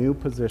have a new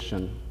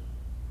position.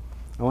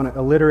 I want to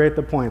alliterate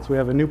the points. We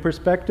have a new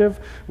perspective.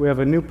 We have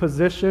a new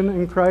position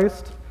in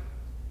Christ,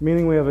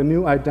 meaning we have a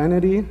new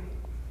identity.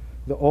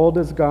 The old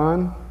is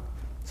gone.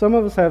 Some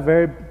of us have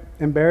very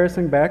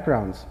embarrassing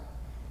backgrounds.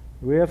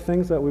 We have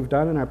things that we've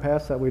done in our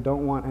past that we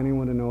don't want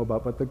anyone to know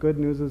about. But the good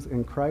news is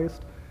in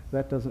Christ,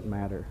 that doesn't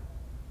matter.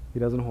 He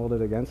doesn't hold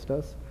it against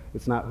us.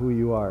 It's not who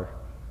you are.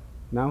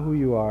 Now who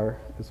you are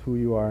is who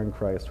you are in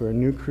Christ. We're a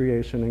new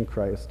creation in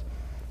Christ.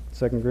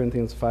 2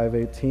 Corinthians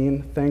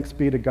 5:18, thanks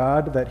be to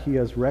God that he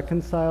has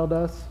reconciled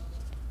us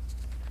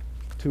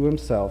to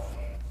himself.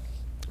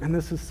 And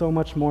this is so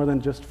much more than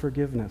just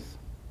forgiveness.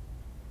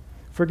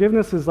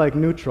 Forgiveness is like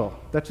neutral.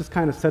 That just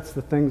kind of sets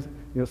the things,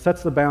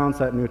 sets the balance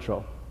at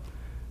neutral.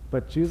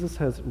 But Jesus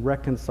has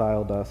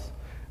reconciled us.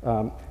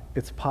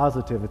 It's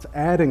positive. It's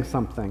adding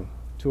something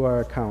to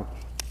our account.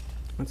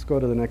 Let's go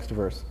to the next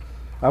verse.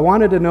 I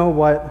wanted to know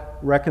what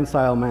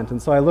reconcile meant,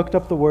 and so I looked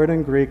up the word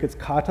in Greek. It's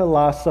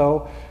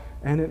katalasso,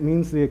 and it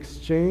means the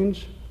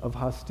exchange of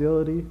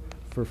hostility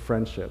for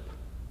friendship.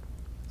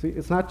 See,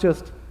 it's not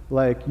just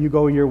like you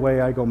go your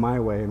way, I go my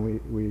way, and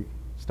we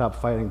stop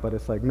fighting, but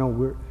it's like,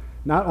 no,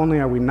 not only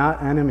are we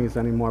not enemies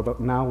anymore, but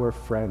now we're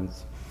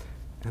friends.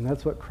 And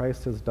that's what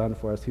Christ has done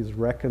for us. He's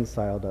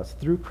reconciled us.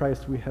 Through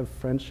Christ, we have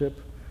friendship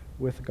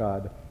with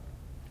God.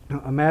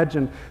 Now,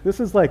 imagine, this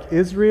is like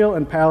Israel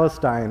and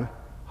Palestine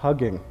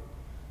hugging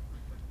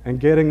and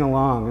getting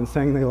along and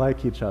saying they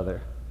like each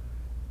other.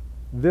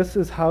 This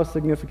is how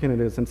significant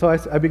it is. And so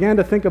I began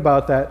to think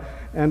about that,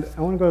 and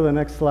I want to go to the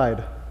next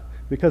slide,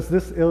 because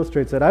this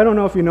illustrates it. I don't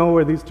know if you know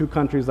where these two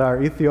countries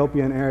are,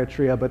 Ethiopia and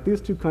Eritrea, but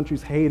these two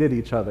countries hated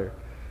each other.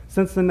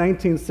 Since the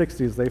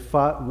 1960s, they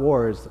fought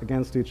wars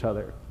against each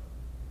other.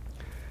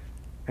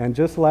 And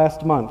just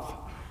last month,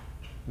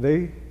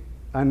 they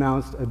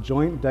announced a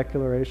joint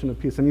declaration of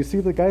peace. And you see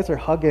the guys are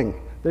hugging.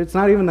 It's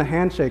not even the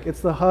handshake, it's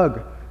the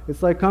hug.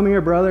 It's like, come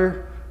here,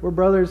 brother. We're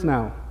brothers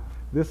now.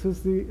 This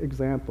is the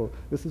example.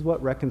 This is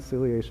what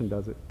reconciliation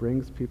does. It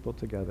brings people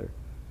together.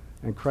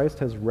 And Christ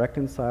has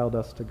reconciled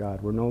us to God.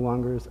 We're no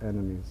longer his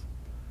enemies.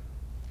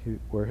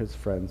 We're his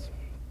friends.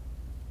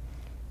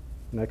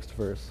 Next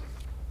verse.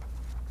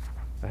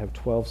 I have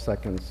 12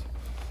 seconds.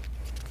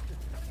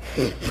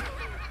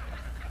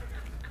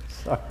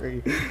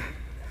 Sorry.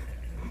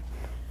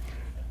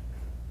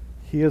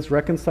 He is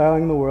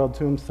reconciling the world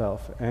to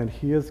himself, and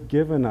he has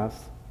given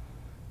us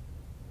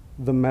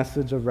the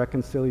message of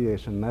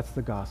reconciliation. That's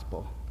the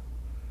gospel.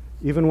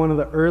 Even one of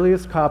the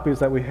earliest copies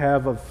that we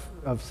have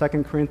of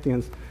 2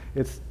 Corinthians,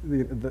 it's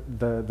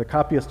the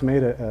copyist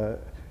made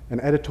an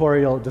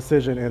editorial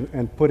decision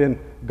and put in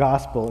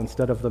gospel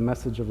instead of the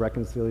message of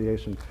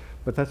reconciliation.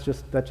 But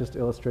that just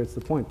illustrates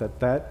the point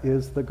that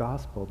is the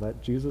gospel,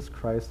 that Jesus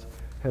Christ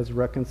has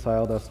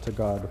reconciled us to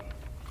God.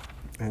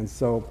 And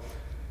so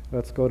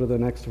let's go to the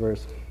next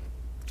verse.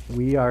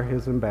 We are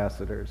his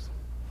ambassadors.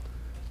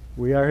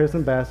 We are his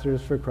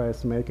ambassadors for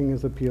Christ, making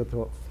his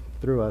appeal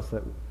through us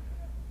that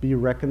be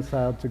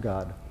reconciled to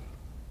God.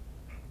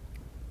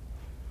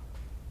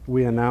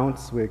 We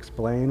announce, we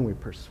explain, we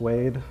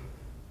persuade,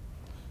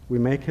 we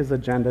make his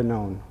agenda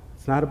known.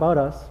 It's not about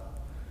us.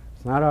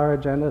 It's not our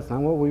agenda. It's not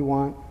what we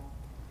want.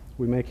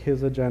 We make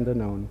his agenda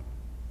known.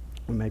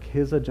 We make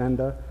his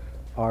agenda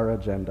our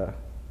agenda.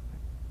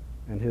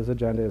 And his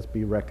agenda is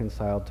be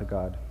reconciled to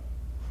God.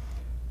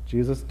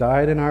 Jesus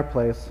died in our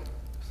place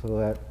so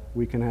that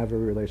we can have a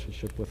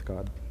relationship with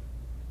God.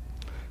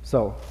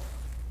 So,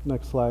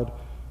 next slide.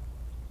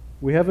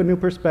 We have a new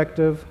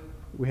perspective,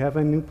 we have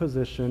a new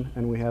position,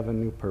 and we have a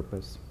new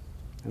purpose.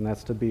 And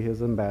that's to be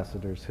his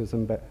ambassadors,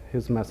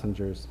 his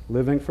messengers,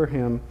 living for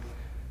him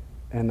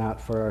and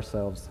not for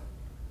ourselves,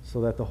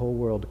 so that the whole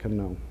world can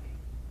know.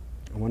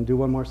 I want to do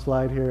one more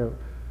slide here.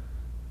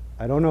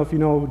 I don't know if you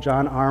know who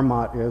John R.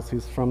 Mott is.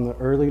 He's from the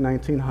early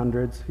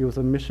 1900s. He was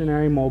a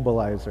missionary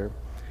mobilizer.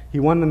 He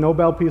won the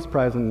Nobel Peace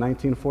Prize in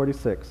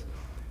 1946,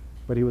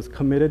 but he was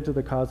committed to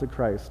the cause of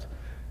Christ.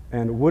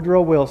 And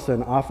Woodrow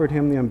Wilson offered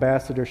him the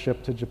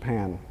ambassadorship to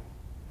Japan.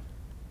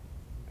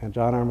 And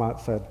John R.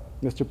 Mott said,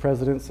 "Mr.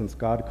 President, since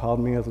God called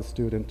me as a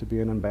student to be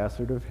an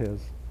ambassador of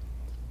his,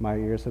 my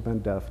ears have been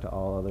deaf to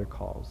all other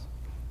calls."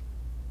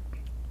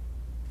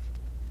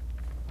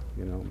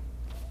 You know.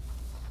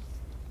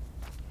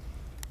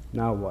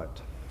 Now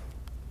what?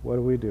 What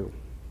do we do?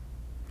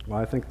 Well,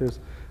 I think there's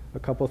a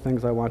couple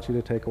things I want you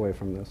to take away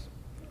from this.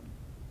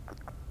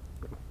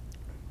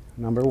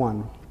 Number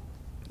one,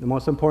 the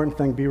most important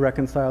thing, be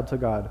reconciled to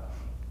God.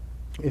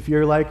 If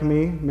you're like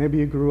me, maybe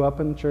you grew up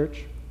in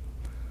church.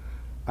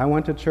 I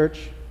went to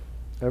church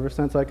ever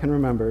since I can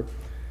remember.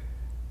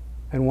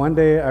 And one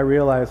day I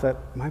realized that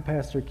my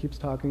pastor keeps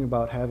talking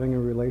about having a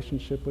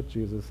relationship with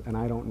Jesus, and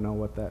I don't know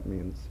what that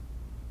means.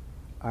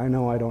 I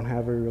know I don't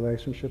have a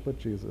relationship with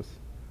Jesus.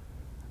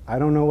 I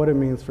don't know what it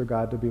means for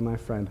God to be my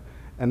friend.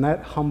 And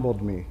that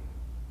humbled me.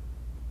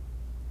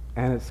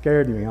 And it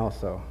scared me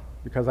also,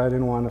 because I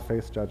didn't want to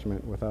face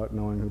judgment without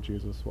knowing who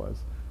Jesus was.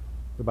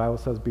 The Bible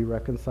says, be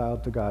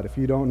reconciled to God. If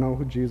you don't know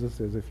who Jesus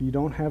is, if you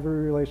don't have a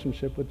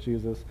relationship with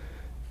Jesus,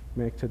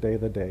 make today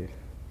the day.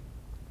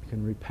 You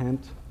can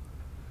repent.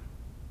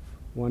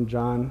 1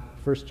 John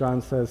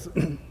says,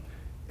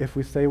 if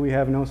we say we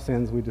have no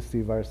sins, we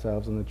deceive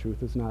ourselves and the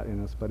truth is not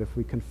in us. But if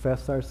we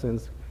confess our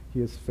sins,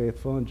 he is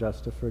faithful and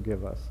just to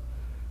forgive us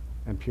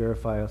and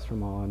purify us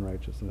from all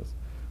unrighteousness.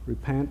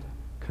 Repent,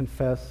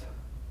 confess.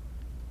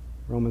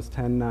 Romans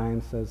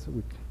 10:9 says,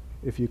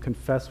 if you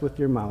confess with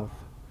your mouth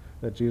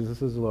that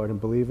Jesus is Lord and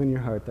believe in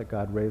your heart that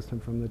God raised him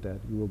from the dead,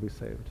 you will be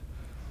saved.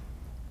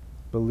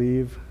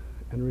 Believe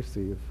and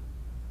receive.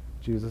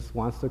 Jesus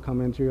wants to come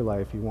into your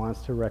life. He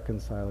wants to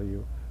reconcile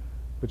you.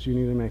 But you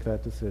need to make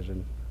that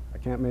decision. I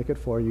can't make it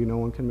for you. No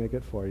one can make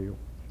it for you.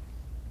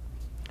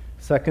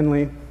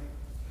 Secondly,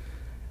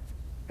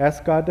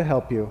 ask God to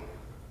help you.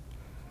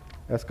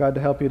 Ask God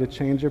to help you to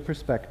change your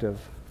perspective.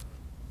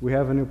 We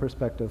have a new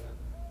perspective.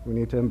 We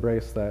need to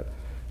embrace that.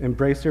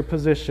 Embrace your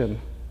position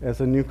as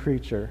a new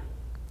creature,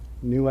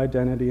 new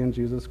identity in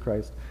Jesus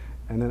Christ,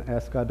 and then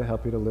ask God to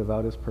help you to live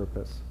out his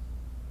purpose.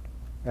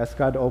 Ask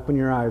God to open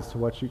your eyes to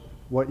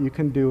what you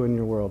can do in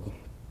your world.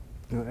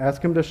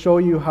 Ask him to show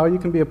you how you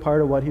can be a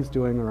part of what he's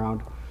doing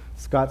around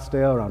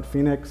Scottsdale, around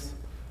Phoenix,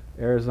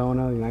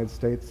 Arizona, the United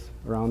States,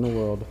 around the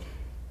world.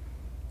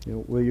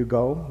 Will you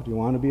go? Do you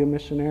want to be a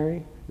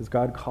missionary? Is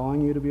God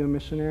calling you to be a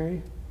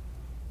missionary?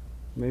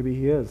 Maybe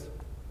he is.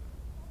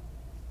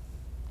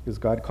 Is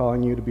God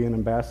calling you to be an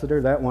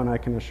ambassador? That one I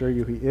can assure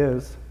you he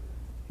is.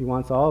 He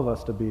wants all of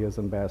us to be his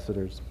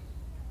ambassadors.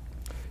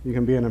 You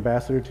can be an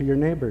ambassador to your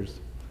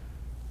neighbors,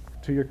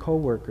 to your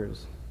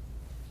co-workers,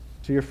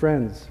 to your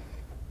friends,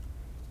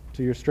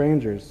 to your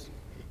strangers,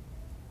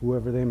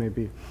 whoever they may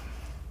be,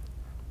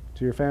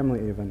 to your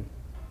family even.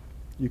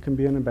 You can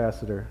be an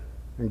ambassador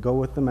and go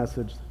with the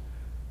message,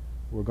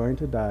 we're going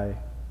to die,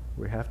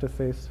 we have to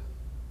face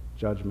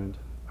judgment.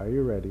 Are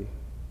you ready?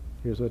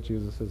 Here's what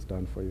Jesus has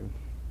done for you.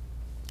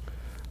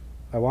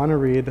 I want to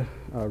read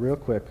real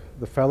quick,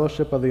 The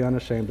Fellowship of the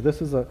Unashamed.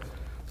 This is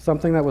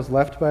something that was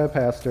left by a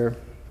pastor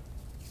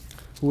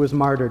who was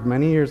martyred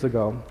many years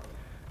ago.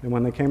 And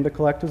when they came to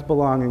collect his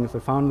belongings, they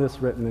found this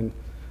written, and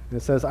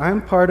it says, I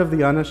am part of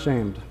the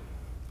unashamed.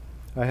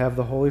 I have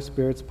the Holy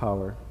Spirit's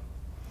power.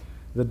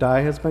 The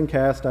die has been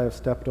cast, I have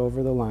stepped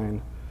over the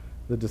line.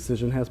 The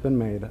decision has been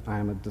made, I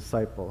am a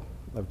disciple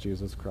of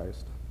Jesus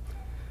Christ.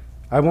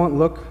 I won't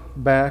look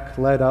back,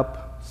 let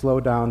up, slow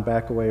down,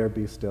 back away, or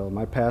be still.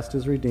 My past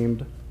is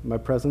redeemed, my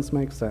present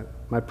makes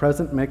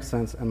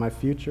sense, and my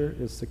future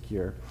is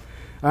secure.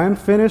 I am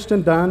finished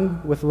and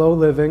done with low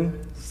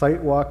living,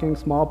 sight walking,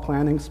 small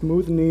planning,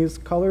 smooth knees,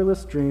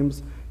 colorless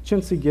dreams,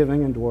 chintzy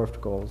giving, and dwarfed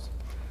goals.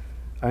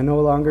 I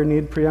no longer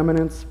need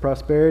preeminence,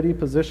 prosperity,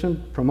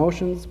 position,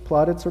 promotions,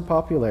 plaudits, or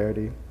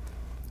popularity.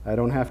 I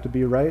don't have to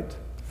be right,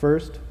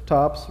 first,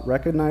 tops,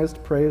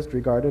 recognized, praised,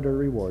 regarded, or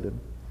rewarded.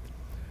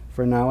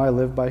 For now I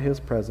live by his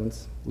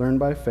presence, learn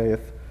by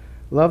faith,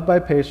 love by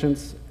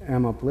patience,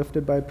 am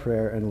uplifted by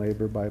prayer, and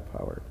labor by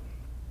power.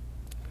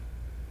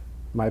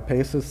 My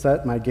pace is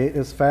set, my gait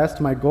is fast,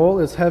 my goal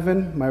is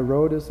heaven, my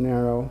road is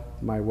narrow,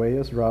 my way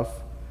is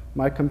rough,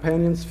 my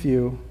companions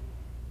few,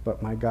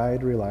 but my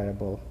guide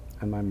reliable,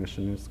 and my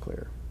mission is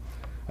clear.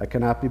 I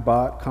cannot be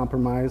bought,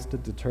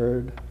 compromised,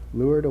 deterred,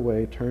 lured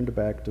away, turned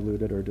back,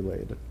 deluded, or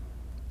delayed.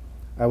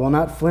 I will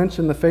not flinch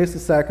in the face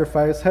of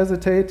sacrifice,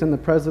 hesitate in the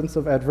presence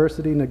of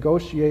adversity,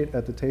 negotiate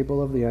at the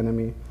table of the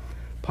enemy,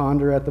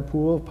 ponder at the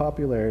pool of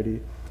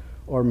popularity,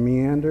 or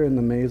meander in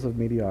the maze of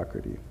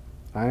mediocrity.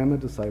 I am a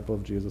disciple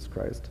of Jesus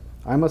Christ.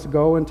 I must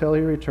go until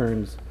he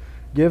returns,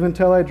 give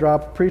until I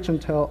drop, preach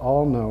until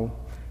all know,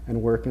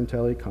 and work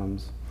until he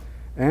comes.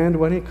 And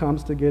when he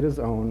comes to get his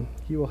own,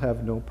 he will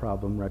have no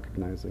problem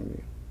recognizing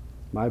me.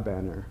 My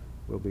banner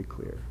will be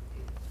clear.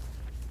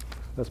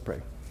 Let's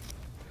pray.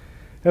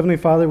 Heavenly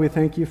Father, we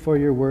thank you for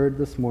your word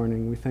this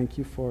morning. We thank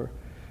you for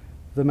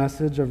the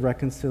message of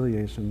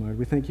reconciliation, Lord.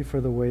 We thank you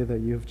for the way that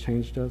you have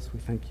changed us. We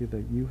thank you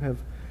that you have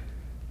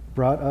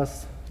brought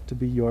us to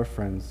be your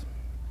friends.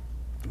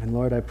 And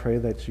Lord, I pray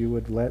that you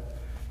would let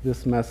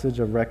this message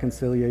of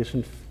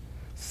reconciliation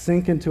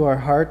sink into our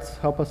hearts,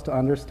 help us to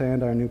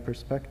understand our new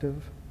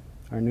perspective,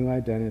 our new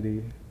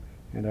identity,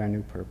 and our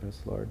new purpose,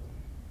 Lord.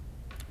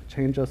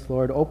 Change us,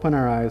 Lord. Open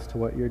our eyes to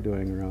what you're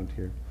doing around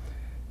here.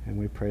 And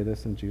we pray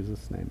this in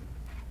Jesus' name.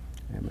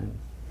 Amen.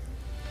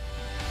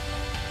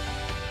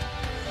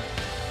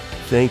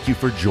 Thank you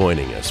for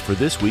joining us for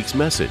this week's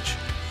message.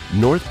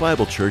 North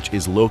Bible Church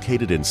is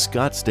located in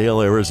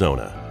Scottsdale,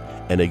 Arizona,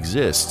 and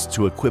exists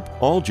to equip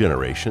all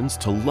generations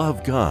to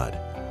love God,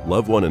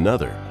 love one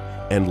another,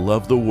 and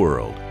love the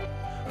world.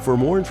 For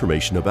more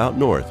information about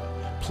North,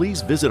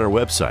 please visit our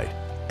website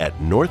at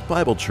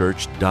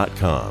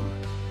northbiblechurch.com.